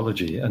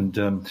archaeology, and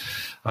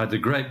I had the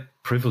great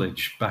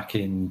privilege back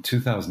in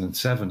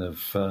 2007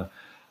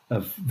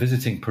 of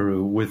visiting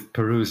Peru with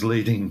Peru's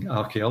leading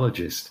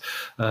archaeologist.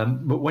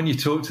 But when you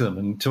talk to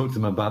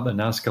them about the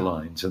Nazca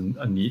lines, and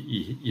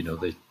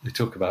they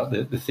talk about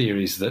the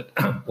theories that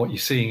what you're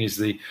seeing is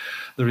the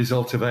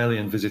result of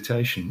alien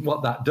visitation.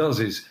 What that does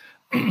is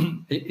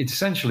it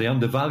essentially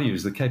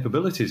undervalues the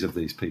capabilities of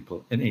these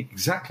people in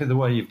exactly the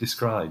way you've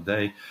described.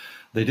 They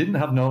didn't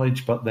have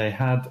knowledge, but they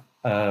had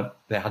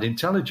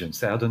intelligence,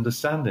 they had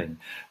understanding.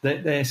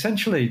 They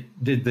essentially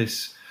did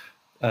this.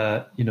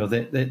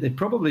 They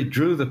probably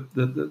drew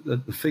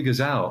the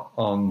figures out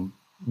on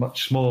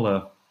much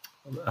smaller,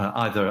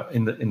 either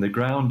in the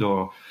ground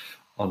or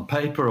on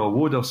paper or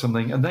wood or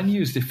something, and then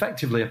used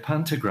effectively a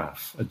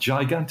pantograph, a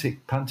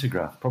gigantic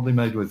pantograph, probably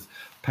made with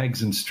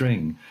pegs and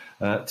string,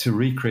 to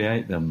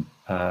recreate them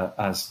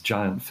as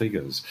giant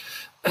figures.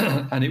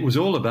 And it was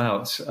all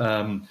about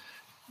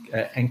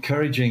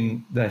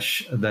encouraging their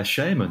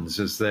shamans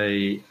as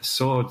they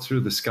soared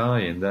through the sky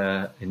in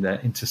their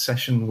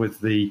intercession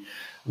with the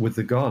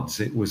gods.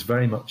 It was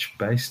very much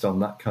based on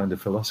that kind of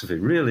philosophy.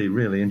 Really,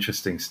 really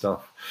interesting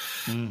stuff.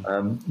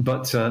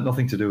 But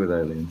nothing to do with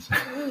aliens.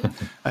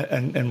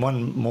 And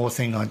one more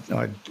thing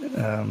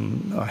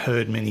I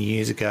heard many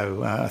years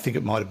ago, I think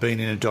it might have been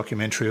in a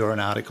documentary or an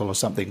article or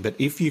something, but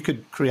if you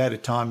could create a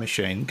time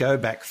machine, go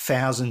back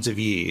thousands of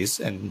years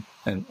and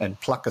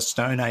pluck a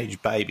Stone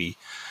Age baby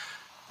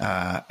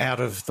out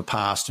of the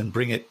past and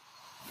bring it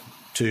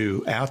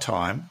to our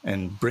time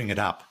and bring it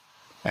up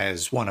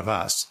as one of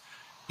us,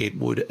 it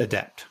would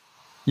adapt.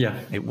 Yeah,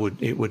 it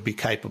would be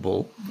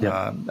capable,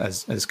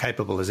 as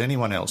capable as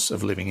anyone else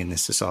of living in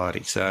this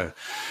society. So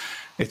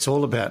it's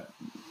all about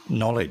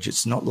knowledge.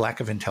 It's not lack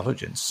of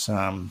intelligence.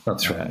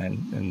 That's right.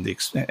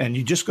 And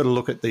you just got to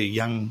look at the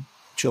young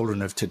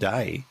children of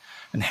today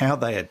and how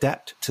they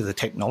adapt to the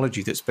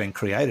technology that's been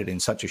created in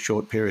such a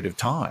short period of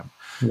time.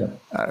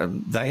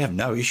 They have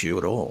no issue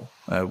at all.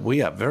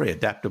 We are very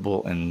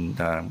adaptable and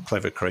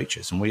clever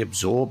creatures, and we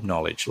absorb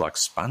knowledge like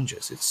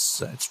sponges.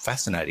 It's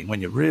fascinating.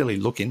 When you really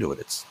look into it,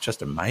 it's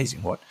just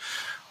amazing what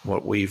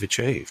we've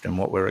achieved and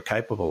what we're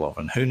capable of,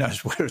 and who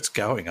knows where it's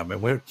going. I mean,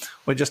 we're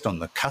just on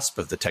the cusp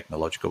of the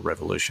technological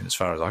revolution as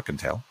far as I can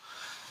tell.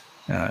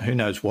 Who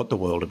knows what the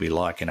world will be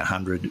like in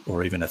 100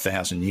 or even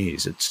 1,000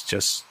 years. It's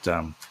just...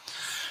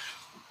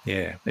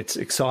 it's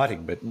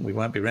exciting, but we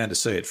won't be around to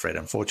see it, Fred,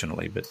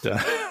 unfortunately. But,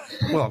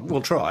 well,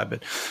 we'll try,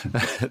 but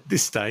at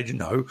this stage,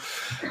 no.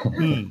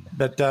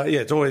 But,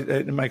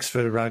 it makes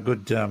for a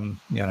good,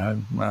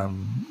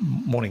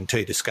 morning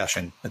tea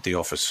discussion at the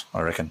office,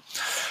 I reckon.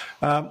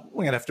 We're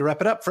going to have to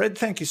wrap it up, Fred.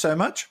 Thank you so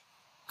much.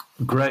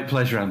 Great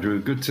pleasure, Andrew.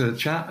 Good to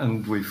chat,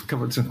 and we've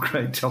covered some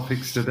great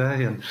topics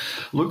today, and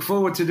look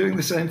forward to doing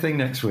the same thing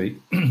next week.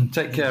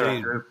 Take care,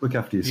 Andrew. Look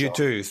after yourself.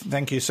 You too.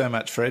 Thank you so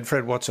much, Fred.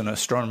 Fred Watson,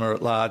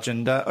 Astronomer-at-Large.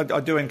 And I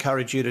do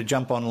encourage you to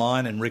jump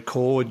online and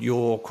record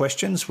your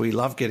questions. We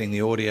love getting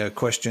the audio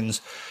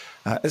questions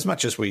as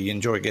much as we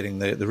enjoy getting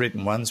the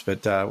written ones,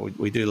 but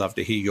we do love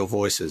to hear your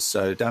voices.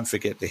 So don't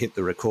forget to hit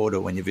the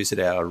recorder when you visit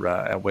our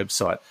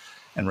website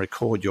and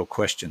record your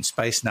questions.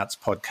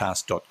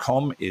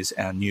 spacenutspodcast.com is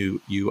our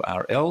new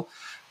URL.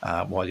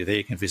 While you're there,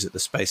 you can visit the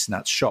Space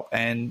Nuts shop.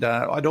 And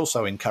I'd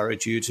also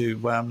encourage you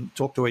to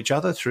talk to each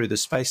other through the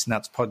Space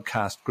Nuts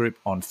podcast group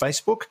on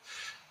Facebook,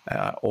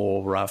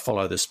 or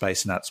follow the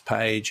Space Nuts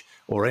page,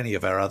 or any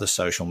of our other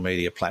social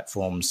media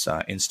platforms,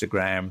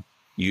 Instagram,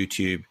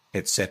 YouTube,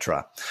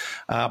 etc.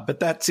 But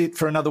that's it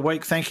for another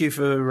week. Thank you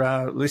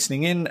for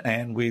listening in,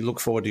 and we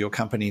look forward to your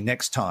company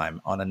next time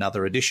on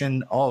another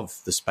edition of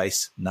the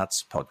Space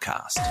Nuts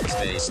Podcast.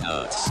 Space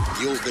Nuts.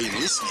 You've been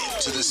listening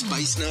to the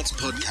Space Nuts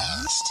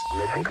Podcast.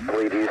 Mission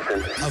complete,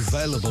 Houston.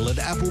 Available at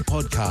Apple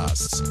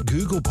Podcasts,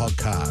 Google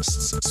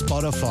Podcasts,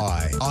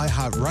 Spotify,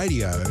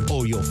 iHeartRadio,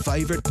 or your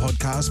favourite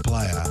podcast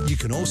player. You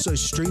can also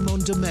stream on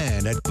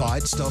demand at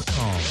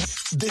Bytes.com.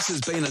 This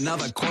has been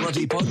another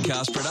quality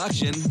podcast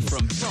production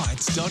from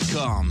Bytes.com.